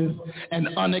forces and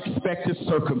unexpected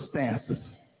circumstances.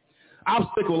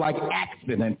 Obstacles like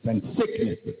accidents and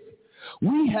sicknesses.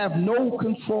 We have no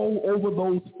control over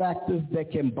those factors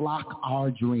that can block our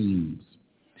dreams.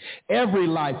 Every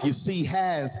life, you see,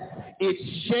 has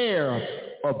its share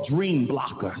of dream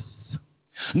blockers.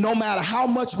 No matter how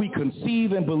much we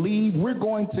conceive and believe, we're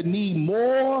going to need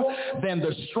more than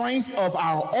the strength of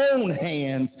our own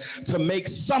hands to make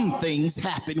some things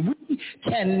happen. We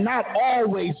cannot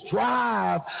always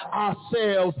drive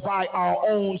ourselves by our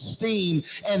own steam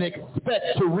and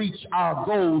expect to reach our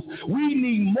goals. We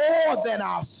need more than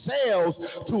ourselves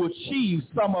to achieve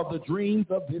some of the dreams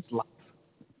of this life.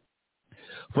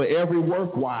 For every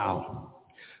worthwhile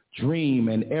dream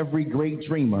and every great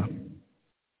dreamer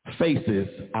faces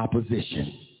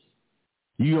opposition.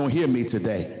 You don't hear me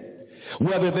today.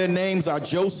 Whether their names are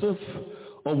Joseph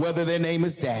or whether their name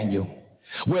is Daniel,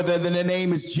 whether their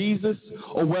name is Jesus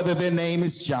or whether their name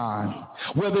is John,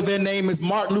 whether their name is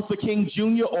Martin Luther King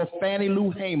Jr. or Fannie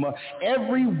Lou Hamer,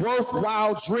 every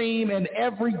worthwhile dream and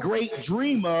every great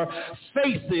dreamer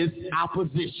faces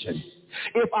opposition.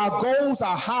 If our goals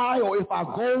are high or if our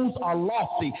goals are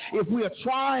lofty, if we are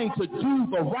trying to do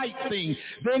the right thing,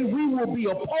 then we will be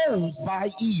opposed by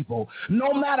evil.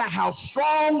 No matter how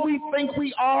strong we think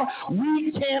we are, we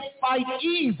can't fight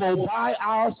evil by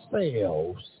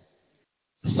ourselves.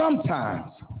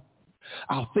 Sometimes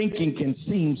our thinking can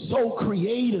seem so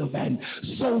creative and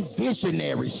so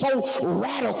visionary, so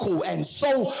radical and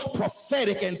so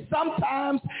prophetic, and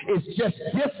sometimes it's just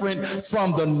different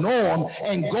from the norm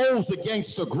and goes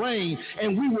against the grain,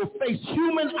 and we will face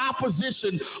human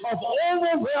opposition of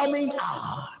overwhelming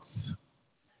odds.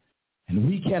 And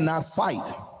we cannot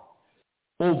fight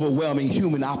overwhelming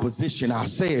human opposition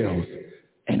ourselves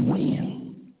and win.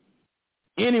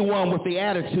 Anyone with the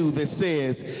attitude that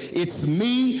says, it's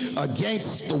me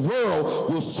against the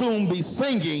world, will soon be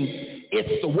singing,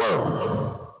 it's the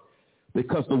world.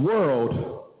 Because the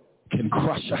world can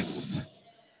crush us.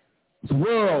 The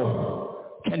world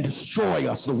can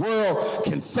destroy us. The world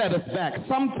can set us back.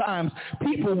 Sometimes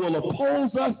people will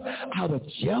oppose us out of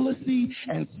jealousy,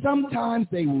 and sometimes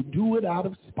they will do it out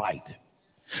of spite.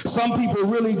 Some people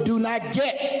really do not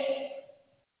get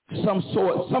some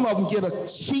of them get a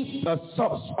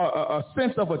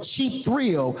sense of a cheap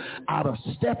thrill out of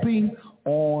stepping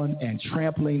on and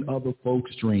trampling other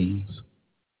folks' dreams.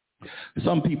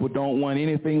 Some people don't want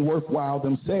anything worthwhile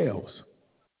themselves,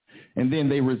 and then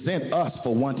they resent us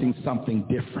for wanting something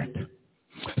different.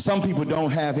 Some people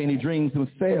don't have any dreams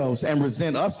themselves and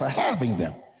resent us for having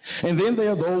them. And then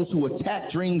there are those who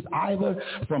attack dreams either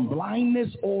from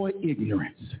blindness or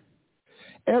ignorance.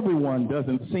 Everyone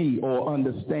doesn't see or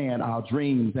understand our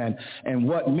dreams, and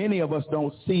what many of us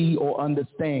don't see or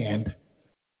understand,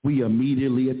 we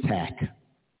immediately attack.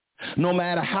 No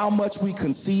matter how much we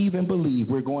conceive and believe,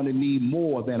 we're going to need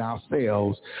more than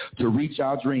ourselves to reach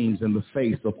our dreams in the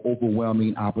face of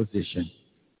overwhelming opposition.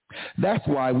 That's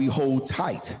why we hold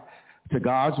tight to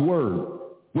God's word,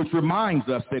 which reminds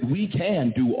us that we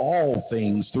can do all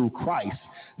things through Christ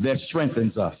that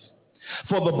strengthens us.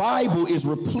 For the Bible is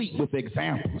replete with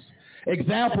examples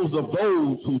of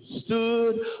those who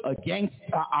stood against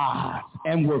the odds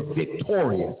and were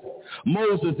victorious.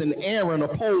 Moses and Aaron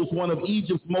opposed one of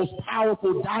Egypt's most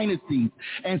powerful dynasties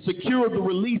and secured the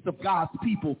release of God's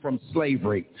people from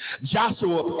slavery.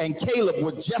 Joshua and Caleb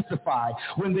were justified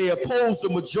when they opposed the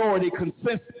majority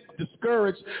consensus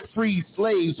discouraged freed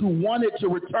slaves who wanted to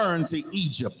return to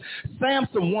Egypt.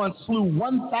 Samson once slew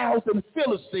 1,000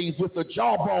 Philistines with the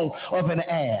jawbone of an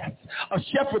ass. A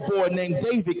shepherd boy named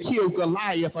David killed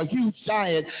Goliath, a huge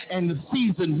giant and a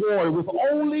seasoned warrior, with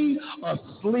only a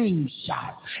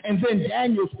slingshot. And then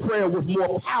Daniel's prayer was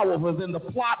more powerful than the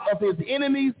plot of his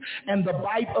enemies and the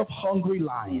bite of hungry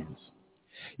lions.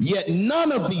 Yet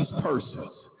none of these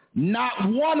persons, not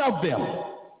one of them,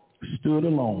 stood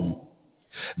alone.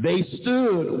 They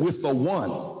stood with the one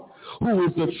who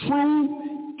is the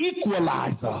true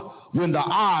equalizer when the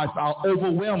odds are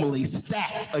overwhelmingly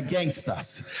stacked against us.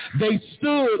 They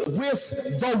stood with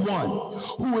the one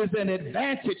who is an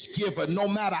advantage giver no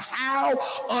matter how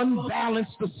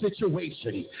unbalanced the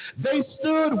situation. They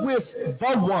stood with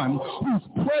the one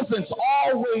whose presence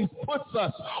always puts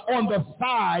us on the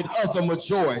side of the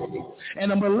majority.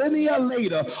 And a millennia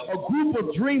later, a group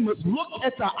of dreamers looked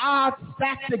at the odds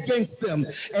stacked against them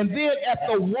and then at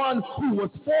the one who was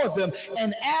for them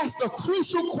and asked a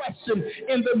crucial question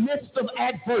in the midst of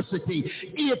adversity.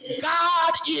 If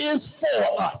God is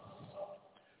for us,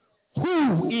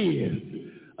 who is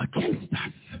against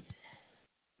us?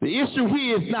 The issue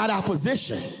here is not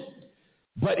opposition,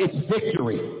 but it's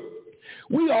victory.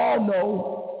 We all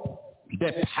know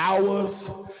that powers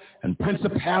and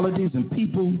principalities and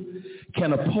people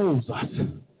can oppose us,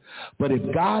 but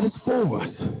if God is for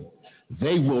us,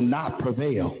 they will not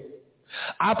prevail.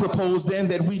 I propose then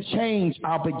that we change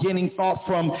our beginning thought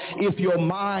from if your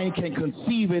mind can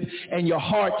conceive it and your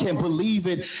heart can believe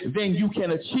it, then you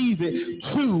can achieve it,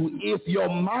 to if your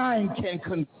mind can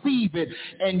conceive it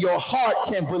and your heart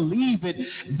can believe it,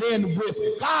 then with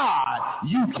God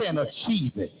you can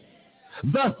achieve it.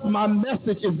 Thus, my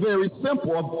message is very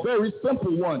simple, a very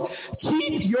simple one.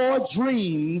 Keep your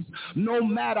dreams, no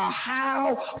matter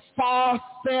how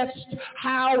far-fetched,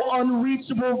 how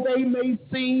unreachable they may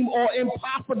seem or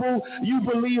impossible you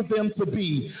believe them to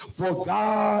be. For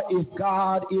God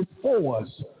is for us,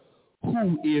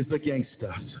 who is against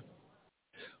us?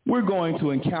 We're going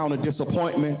to encounter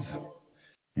disappointments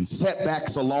and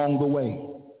setbacks along the way.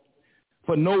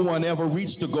 For no one ever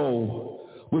reached a goal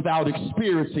without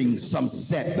experiencing some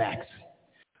setbacks.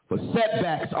 For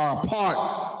setbacks are a part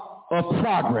of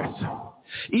progress,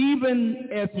 even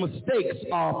as mistakes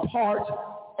are a part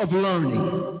of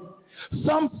learning.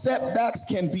 Some setbacks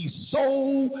can be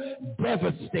so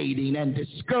devastating and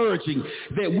discouraging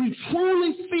that we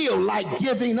truly feel like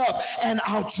giving up and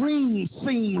our dreams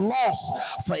seem lost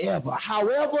forever.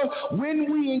 However, when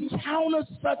we encounter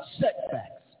such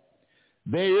setbacks,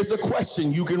 there is a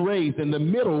question you can raise in the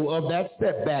middle of that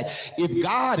setback. If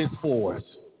God is for us,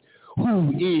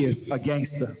 who is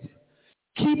against us?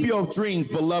 Keep your dreams,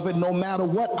 beloved, no matter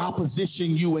what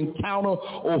opposition you encounter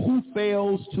or who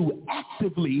fails to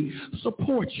actively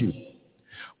support you.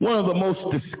 One of the most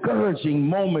discouraging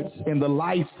moments in the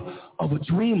life of a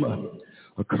dreamer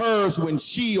occurs when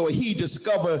she or he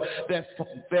discover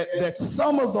that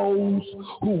some of those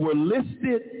who were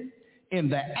listed in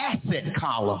the asset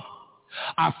column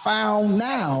are found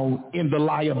now in the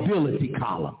liability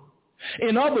column.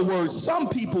 In other words, some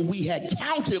people we had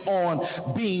counted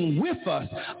on being with us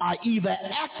are either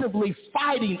actively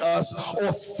fighting us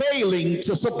or failing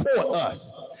to support us.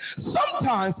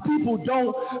 Sometimes people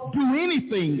don't do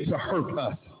anything to hurt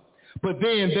us, but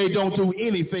then they don't do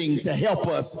anything to help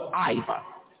us either.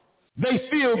 They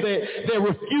feel that their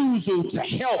refusal to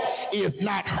help is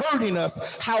not hurting us.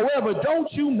 However,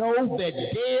 don't you know that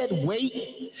dead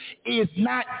weight is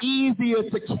not easier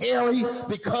to carry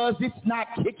because it's not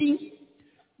kicking?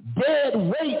 Dead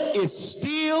weight is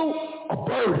still a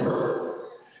burden.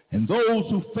 And those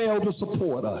who fail to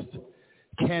support us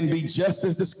can be just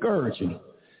as discouraging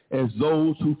as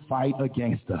those who fight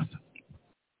against us.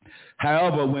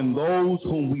 However, when those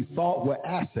whom we thought were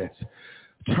assets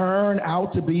turn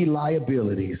out to be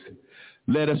liabilities,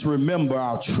 let us remember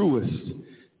our truest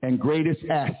and greatest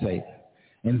asset,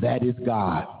 and that is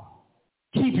God.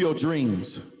 Keep your dreams,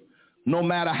 no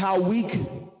matter how weak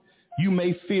you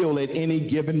may feel at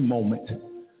any given moment.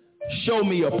 Show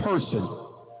me a person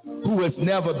who has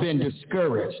never been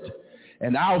discouraged,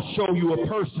 and I'll show you a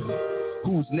person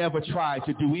who's never tried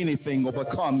to do anything or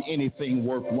become anything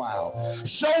worthwhile.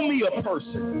 Show me a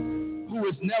person who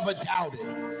has never doubted,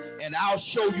 and I'll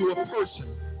show you a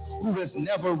person who has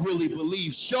never really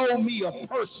believed. Show me a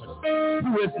person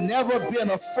who has never been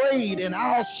afraid, and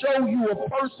I'll show you a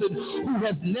person who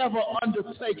has never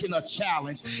undertaken a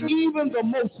challenge. Even the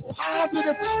most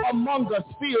positive among us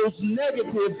feels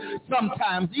negative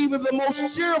sometimes. Even the most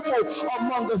cheerful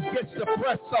among us gets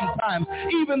depressed sometimes.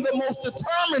 Even the most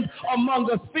determined among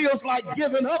us feels like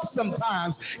giving up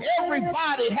sometimes.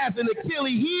 Everybody has an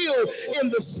Achilles heel in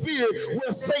the spirit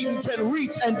where Satan can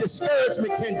reach and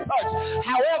discouragement can touch.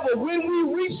 However, when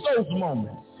we reach those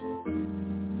moments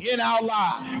in our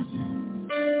lives,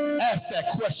 ask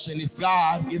that question: if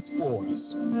God is for us,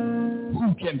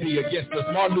 who can be against us?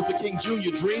 Martin Luther King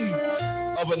Jr. dreamed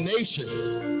of a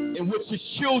nation in which his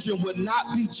children would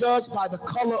not be judged by the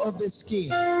color of their skin,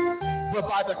 but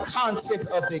by the content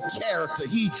of their character.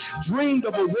 He dreamed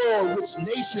of a world which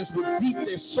nations would beat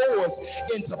their swords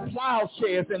into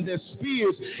plowshares and their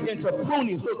spears into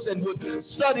pruning hooks and would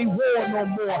study war no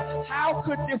more. How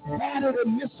could this battered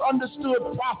and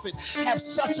misunderstood prophet have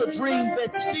such a dream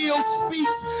that still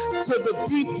speaks to the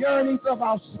deep yearnings of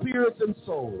our spirits and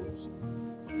souls?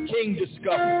 King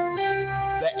discovered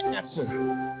the answer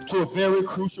to a very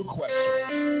crucial question.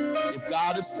 If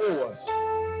God is for us,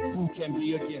 who can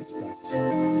be against us?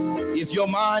 If your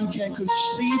mind can conceive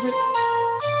it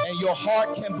and your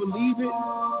heart can believe it,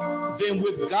 then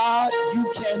with God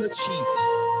you can achieve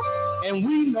it. And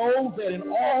we know that in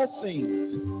all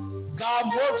things, God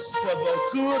works for the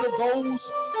good of those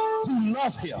who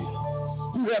love him,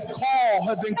 who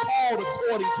have been called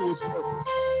according to his purpose.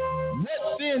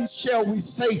 What then shall we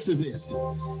say to this?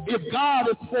 If God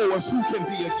is for us, who can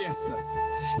be against us?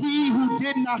 He who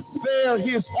did not spare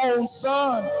his own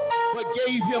son, but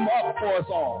gave him up for us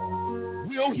all,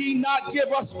 will he not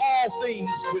give us all things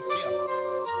with him?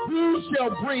 Who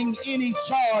shall bring any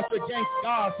charge against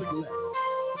God's elect?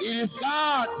 It is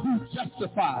God who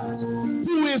justifies.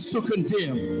 Who is to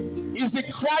condemn? Is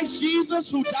it Christ Jesus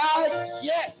who died?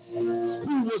 Yes.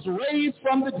 Who was raised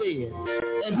from the dead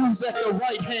and who's at the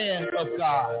right hand of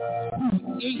God,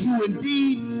 who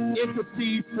indeed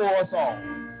intercedes for us all.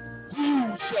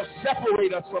 Who shall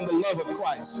separate us from the love of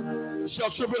Christ? Shall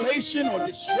tribulation or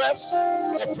distress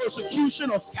or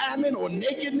persecution or famine or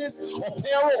nakedness or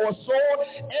peril or sword?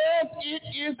 As it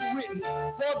is written,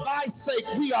 for thy sake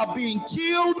we are being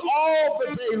killed all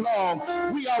the day long.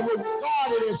 We are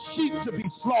regarded as sheep to be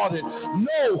slaughtered.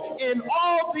 No, in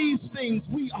all these things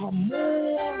we are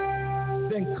more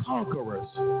than conquerors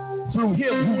through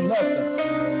him who loved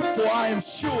us. For I am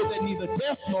sure that neither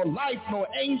death nor life nor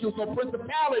angels nor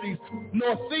principalities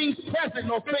nor things present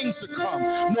nor things to come,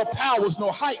 nor powers,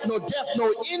 nor height, nor depth,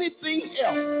 nor anything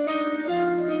else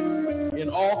in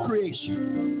all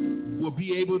creation will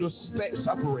be able to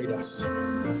separate us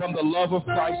from the love of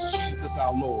Christ Jesus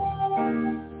our Lord.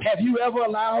 Have you ever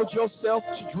allowed yourself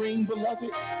to dream,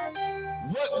 beloved?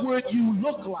 What would you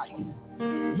look like?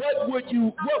 What would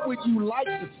you like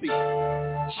to see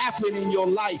happen in your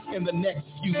life in the next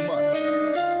few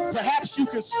months? Perhaps you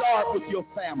can start with your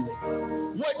family.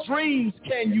 What dreams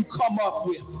can you come up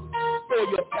with for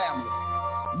your family?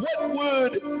 What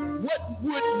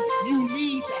would you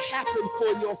need to happen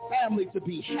for your family to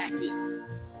be happy?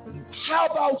 How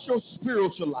about your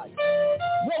spiritual life?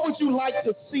 What would you like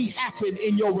to see happen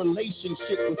in your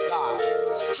relationship with God?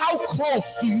 How close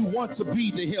do you want to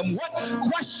be to him?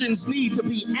 What questions need to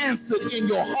be answered in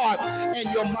your heart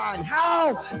and your mind?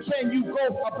 How can you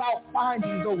go about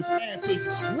finding those answers?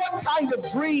 What kind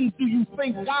of dreams do you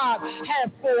think God has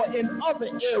for in other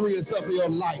areas of your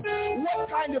life? What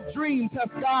kind of dreams has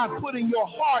God put in your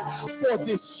heart for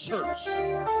this church?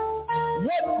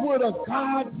 What would a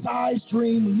God-sized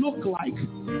dream look like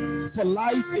for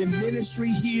life and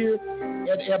ministry here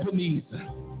at Ebenezer?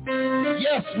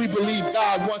 Yes, we believe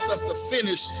God wants us to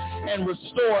finish and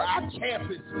restore our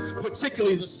campus,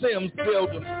 particularly the Sims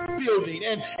building.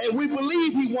 And we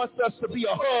believe he wants us to be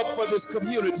a hub for this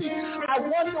community. I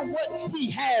wonder what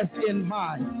he has in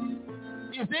mind.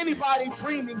 Is anybody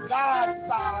dreaming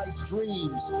God-sized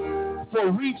dreams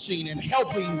for reaching and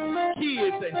helping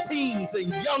kids and teens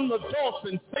and young adults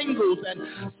and singles and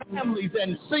families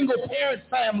and single-parent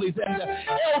families and the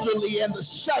elderly and the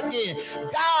shut-in?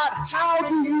 God, how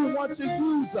do you want to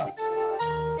use us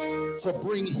to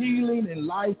bring healing and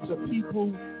life to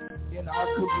people in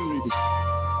our community?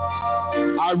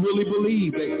 I really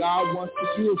believe that God wants to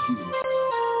give you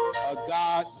a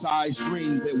God-sized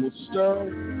dream that will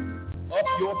stir up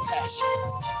your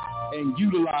passion and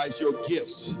utilize your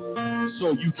gifts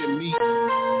so you can meet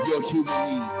your human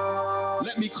needs.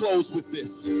 Let me close with this.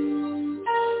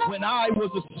 When I was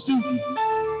a student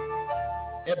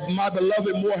at my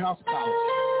beloved Morehouse College,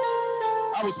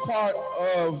 I was part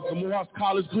of the Morehouse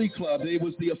College Glee Club. It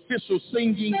was the official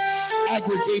singing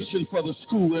aggregation for the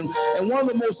school. And one of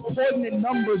the most poignant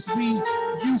numbers we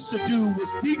used to do was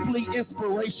deeply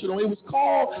inspirational. It was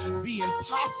called The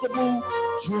Impossible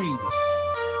Dream.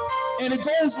 And it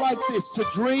goes like this: to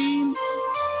dream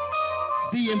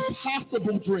the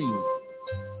impossible dream,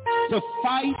 to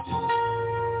fight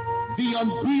the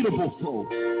unbeatable foe,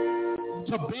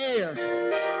 to bear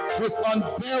with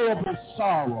unbearable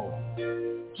sorrow,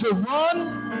 to run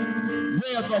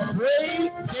where the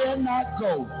brave dare not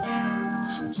go,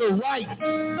 to right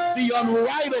the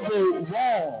unrightable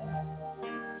wrong,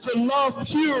 to love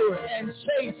pure and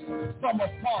chaste from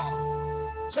afar,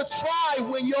 to try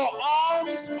when your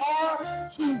arms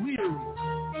are too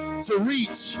weary, to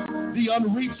reach the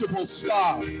unreachable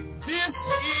star. This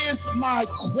is my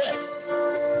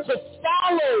quest, to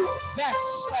follow that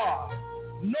star,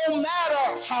 no matter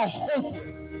how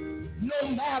hopeless, no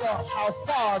matter how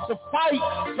far, to fight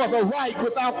for the right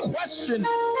without question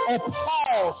or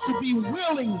pause, to be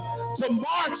willing to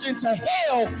march into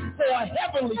hell for a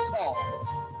heavenly cause.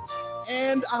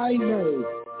 And I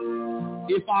know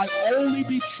if I only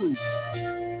be true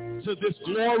to this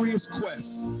glorious quest,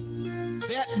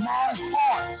 that my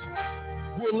heart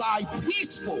will lie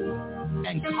peaceful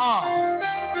and calm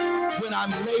when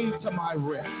I'm laid to my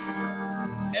rest.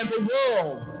 And the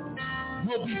world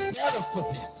will be better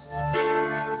for this.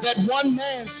 That one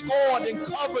man scorned and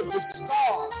covered with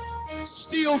scars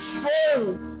still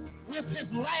strove with his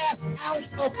last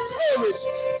ounce of courage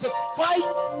to fight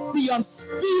the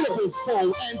unbeatable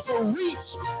foe and to reach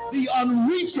the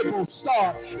unreachable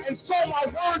star. And so my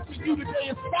word to you today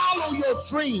is follow your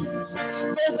dreams.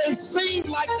 Though they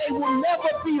seem like they will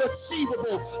never be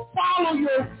achievable, follow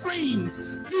your dreams.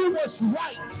 Do what's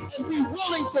right and be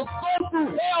willing to go through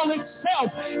hell itself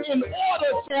in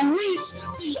order to reach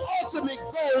the ultimate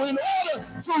goal, in order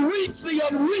to reach the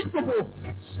unreachable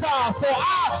star. So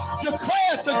I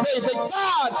declare today that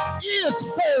God is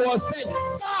for us, that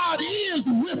God is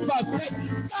with us, that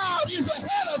God is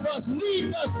ahead of us,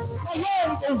 leading us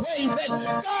along the way, that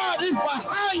God is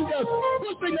behind us,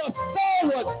 pushing us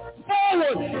forward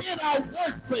in our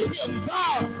work for Him.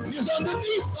 God is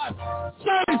underneath us,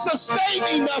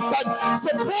 sustaining us and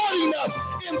supporting us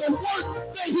in the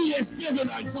work that He has given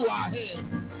unto our hands.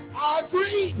 Our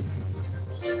dreams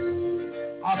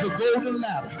are the golden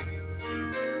ladder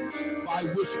by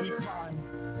which we climb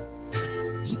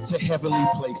to heavenly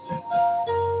places.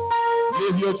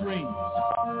 Live your dreams.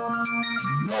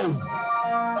 Know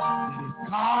that if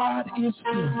God is for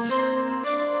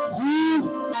us, who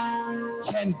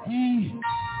can be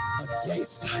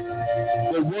against us?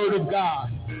 The word of God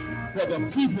for the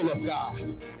people of God,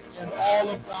 and all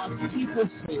of God's people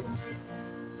say,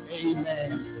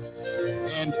 amen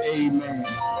and amen.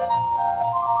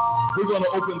 We're going to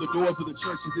open the doors of the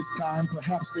church at this time.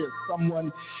 Perhaps there's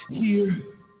someone here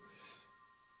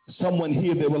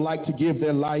that would like to give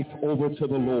their life over to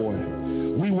the Lord.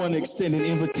 We want to extend an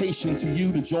invitation to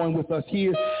you to join with us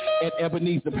here at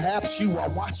Ebenezer. Perhaps you are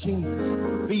watching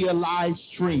via live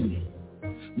stream.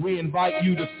 We invite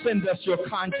you to send us your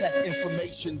contact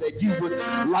information that you would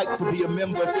like to be a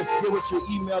member. Just give us your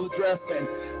email address and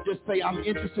just say, I'm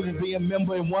interested in being a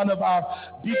member, and one of our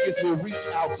deacons will reach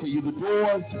out to you. The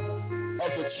doors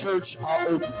of the church are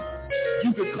open.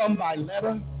 You could come by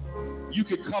letter. You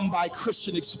could come by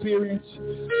Christian experience.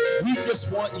 We just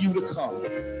want you to come.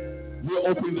 We'll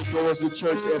open the doors of the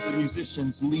church as the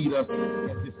musicians lead us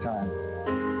at this time.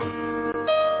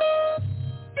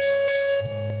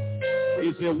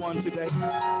 Is there one today?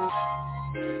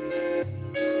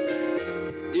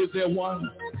 Is there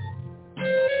one?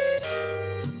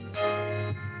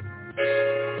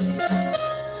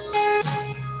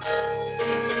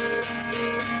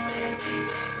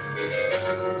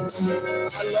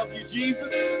 I love you,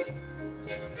 Jesus.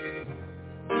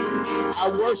 I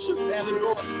worship and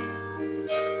adore you.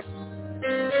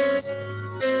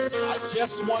 I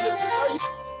just wanted to tell you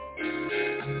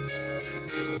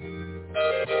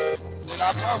that I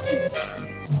love you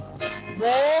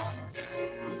more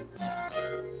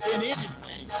than anything.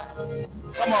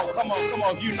 Come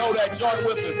on. You know that. Join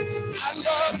with us. I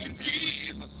love you,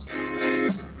 Jesus.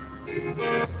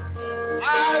 I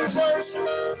worship.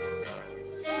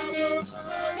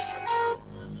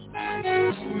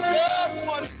 Just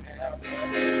one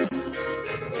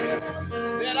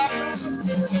that I love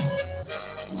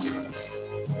you.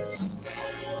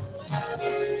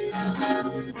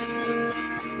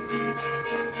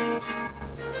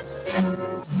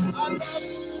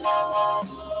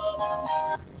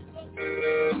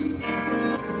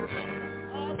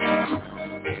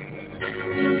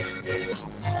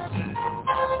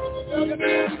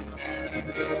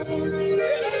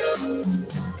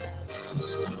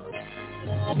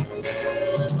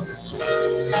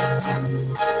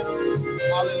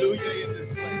 Hallelujah in this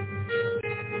place.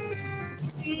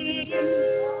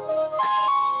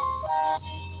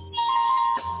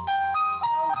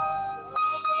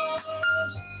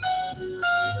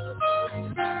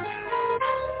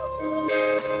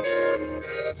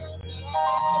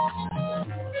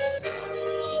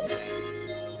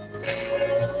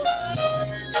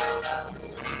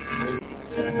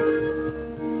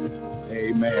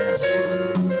 Amen.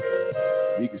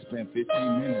 We could spend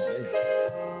 15 minutes there.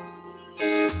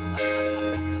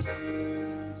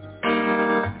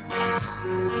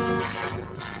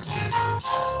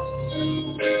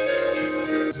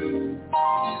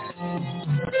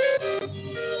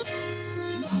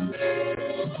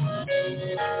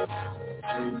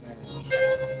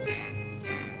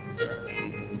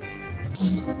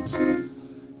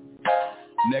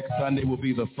 Next Sunday will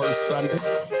be the first Sunday,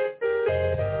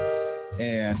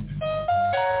 and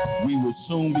we will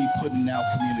soon be putting out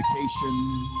communication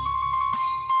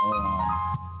on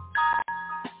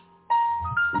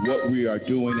what we are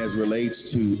doing as relates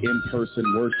to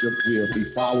in-person worship. We'll be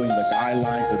following the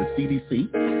guidelines of the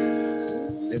CDC,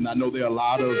 and I know there are a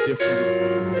lot of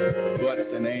different buts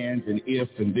and ands and if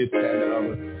and this, that, and the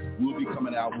other. We'll be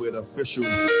coming out with official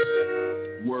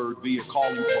word via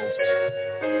calling post,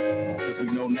 because we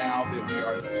know now that we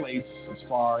are in a place as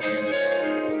far as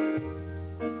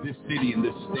this city and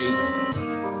this state,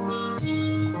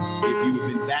 if you've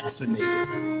been vaccinated,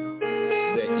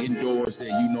 that indoors that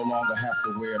you no longer have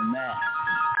to wear masks.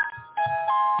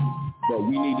 But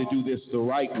we need to do this the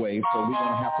right way, so we're going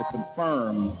to have to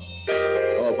confirm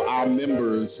of our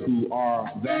members who are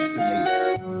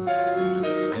vaccinated.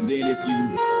 And then if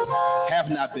you have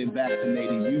not been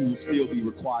vaccinated, you will still be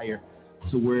required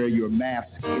to wear your mask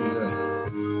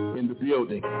in the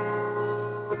building.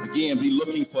 Again, be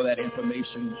looking for that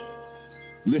information.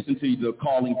 Listen to the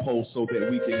calling post so that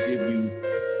we can give you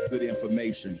good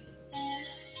information.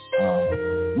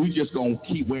 We just going to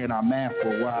keep wearing our mask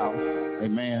for a while,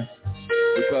 amen,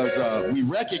 because we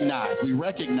recognize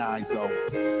though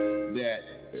that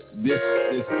this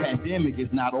pandemic is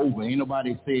not over. Ain't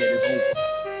nobody said it's over.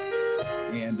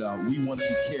 And we want to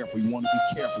be careful. We want to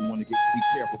be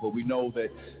careful. But we know that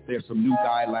there's some new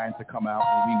guidelines to come out,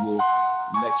 and we will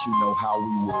let you know how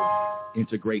we will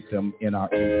integrate them in our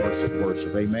in-person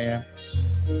worship. Amen.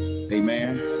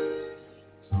 Amen.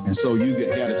 And so you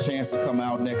got a chance to come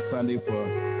out next Sunday for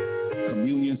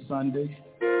Communion Sunday.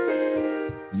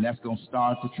 And that's going to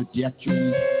start the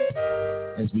trajectory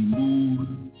as we move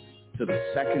to the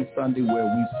second Sunday where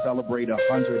we celebrate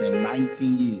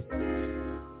 119 years.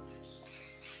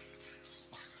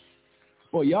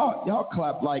 Boy, y'all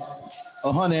clap like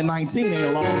 119 ain't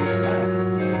a long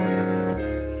time.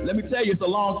 Let me tell you, it's a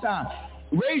long time.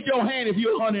 Raise your hand if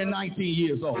you're 119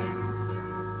 years old.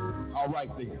 All right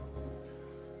there.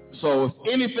 So if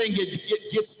anything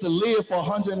gets to live for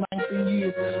 119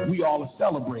 years, we all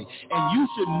celebrate. And you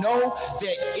should know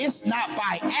that it's not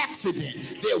by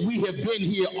accident that we have been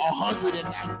here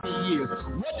 119 years.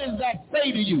 What does that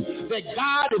say to you? That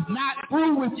God is not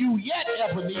through with you yet,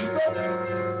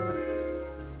 Ebenezer.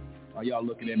 Are y'all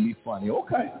looking at me funny?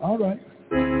 Okay, all right.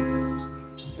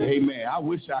 Amen. I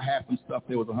wish I had some stuff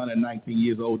that was 119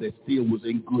 years old that still was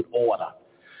in good order.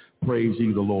 Praise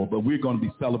ye the Lord. But we're going to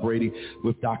be celebrating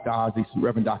with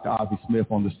Reverend Dr. Ozzie Smith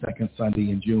on the second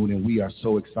Sunday in June, and we are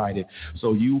so excited.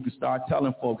 So you can start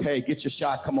telling folk, hey, get your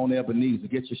shot, come on Ebenezer.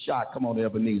 Get your shot, come on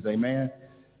Ebenezer. Amen.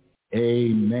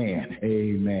 Amen.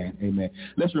 Amen. Amen.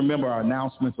 Let's remember our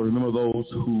announcements, or remember those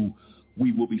who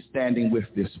we will be standing with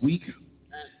this week.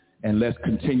 And let's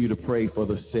continue to pray for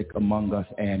the sick among us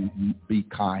and be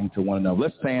kind to one another.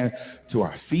 Let's stand to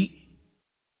our feet.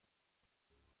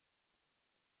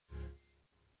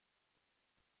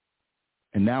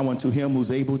 And now unto him who's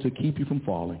able to keep you from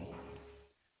falling,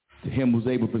 to him who's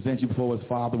able to present you before his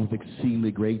Father with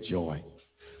exceedingly great joy,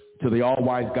 to the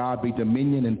all-wise God be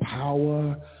dominion and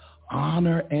power,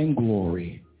 honor and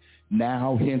glory,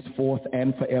 now, henceforth,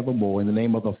 and forevermore, in the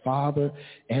name of the Father,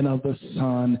 and of the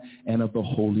Son, and of the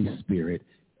Holy Spirit.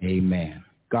 Amen.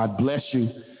 God bless you.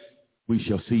 We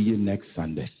shall see you next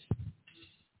Sunday.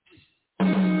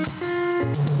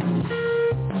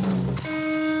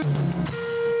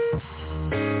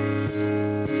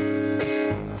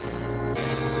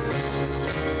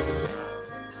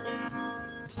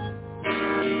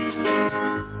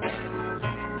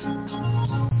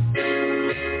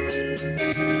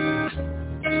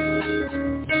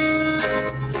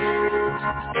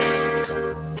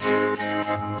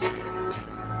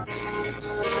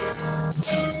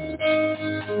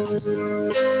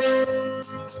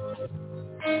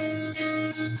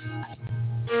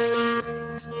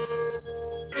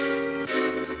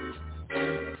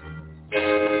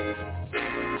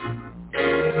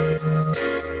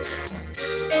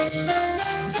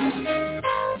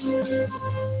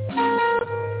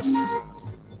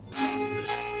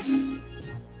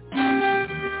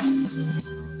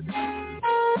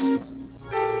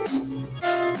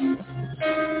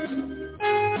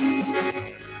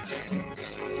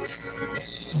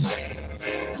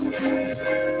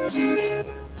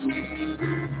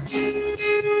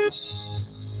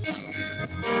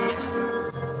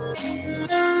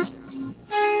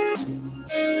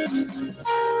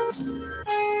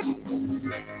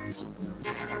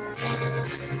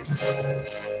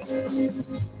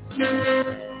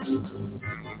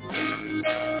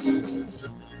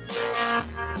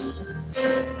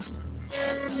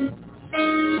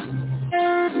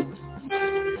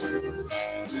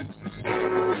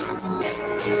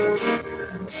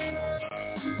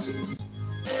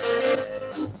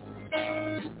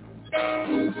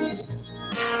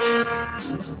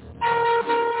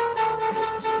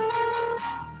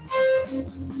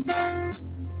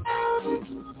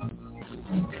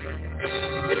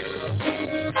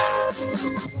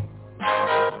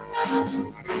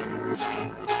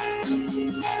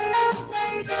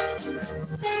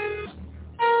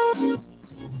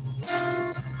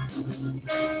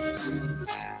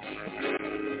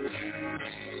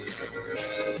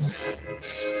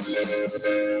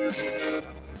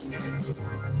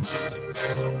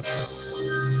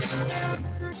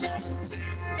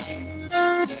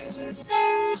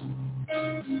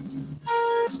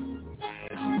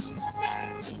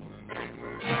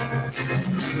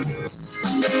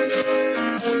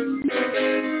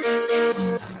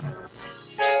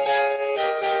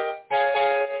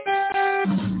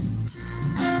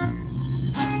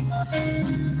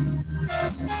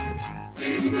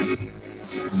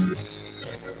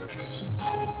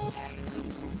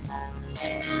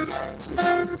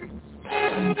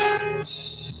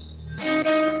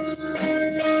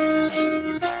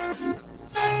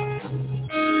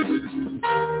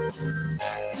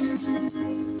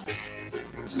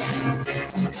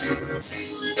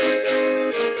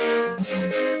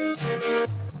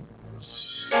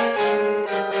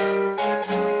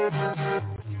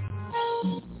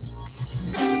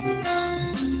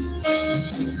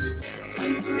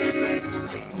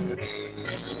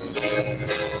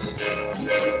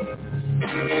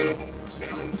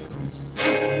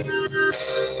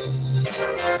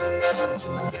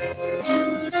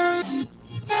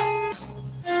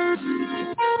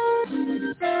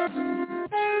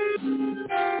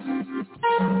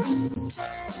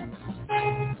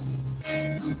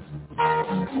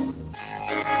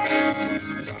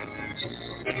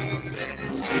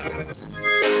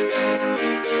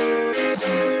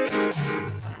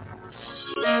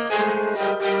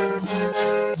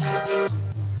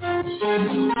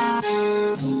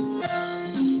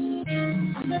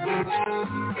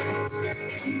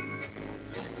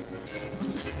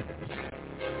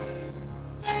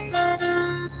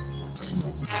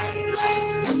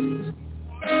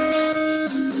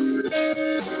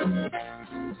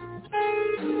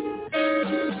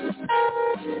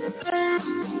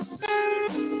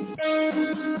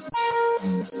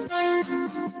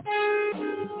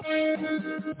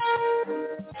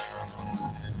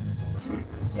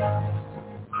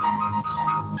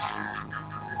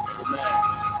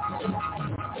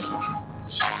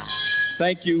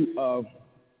 Thank you.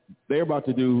 They're about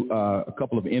to do a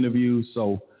couple of interviews,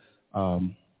 so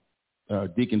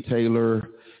Deacon Taylor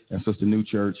and Sister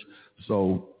Newchurch.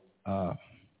 So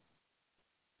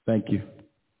thank you.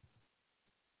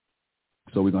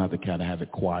 So we're going to have to kind of have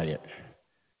it quiet.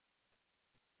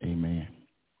 Amen.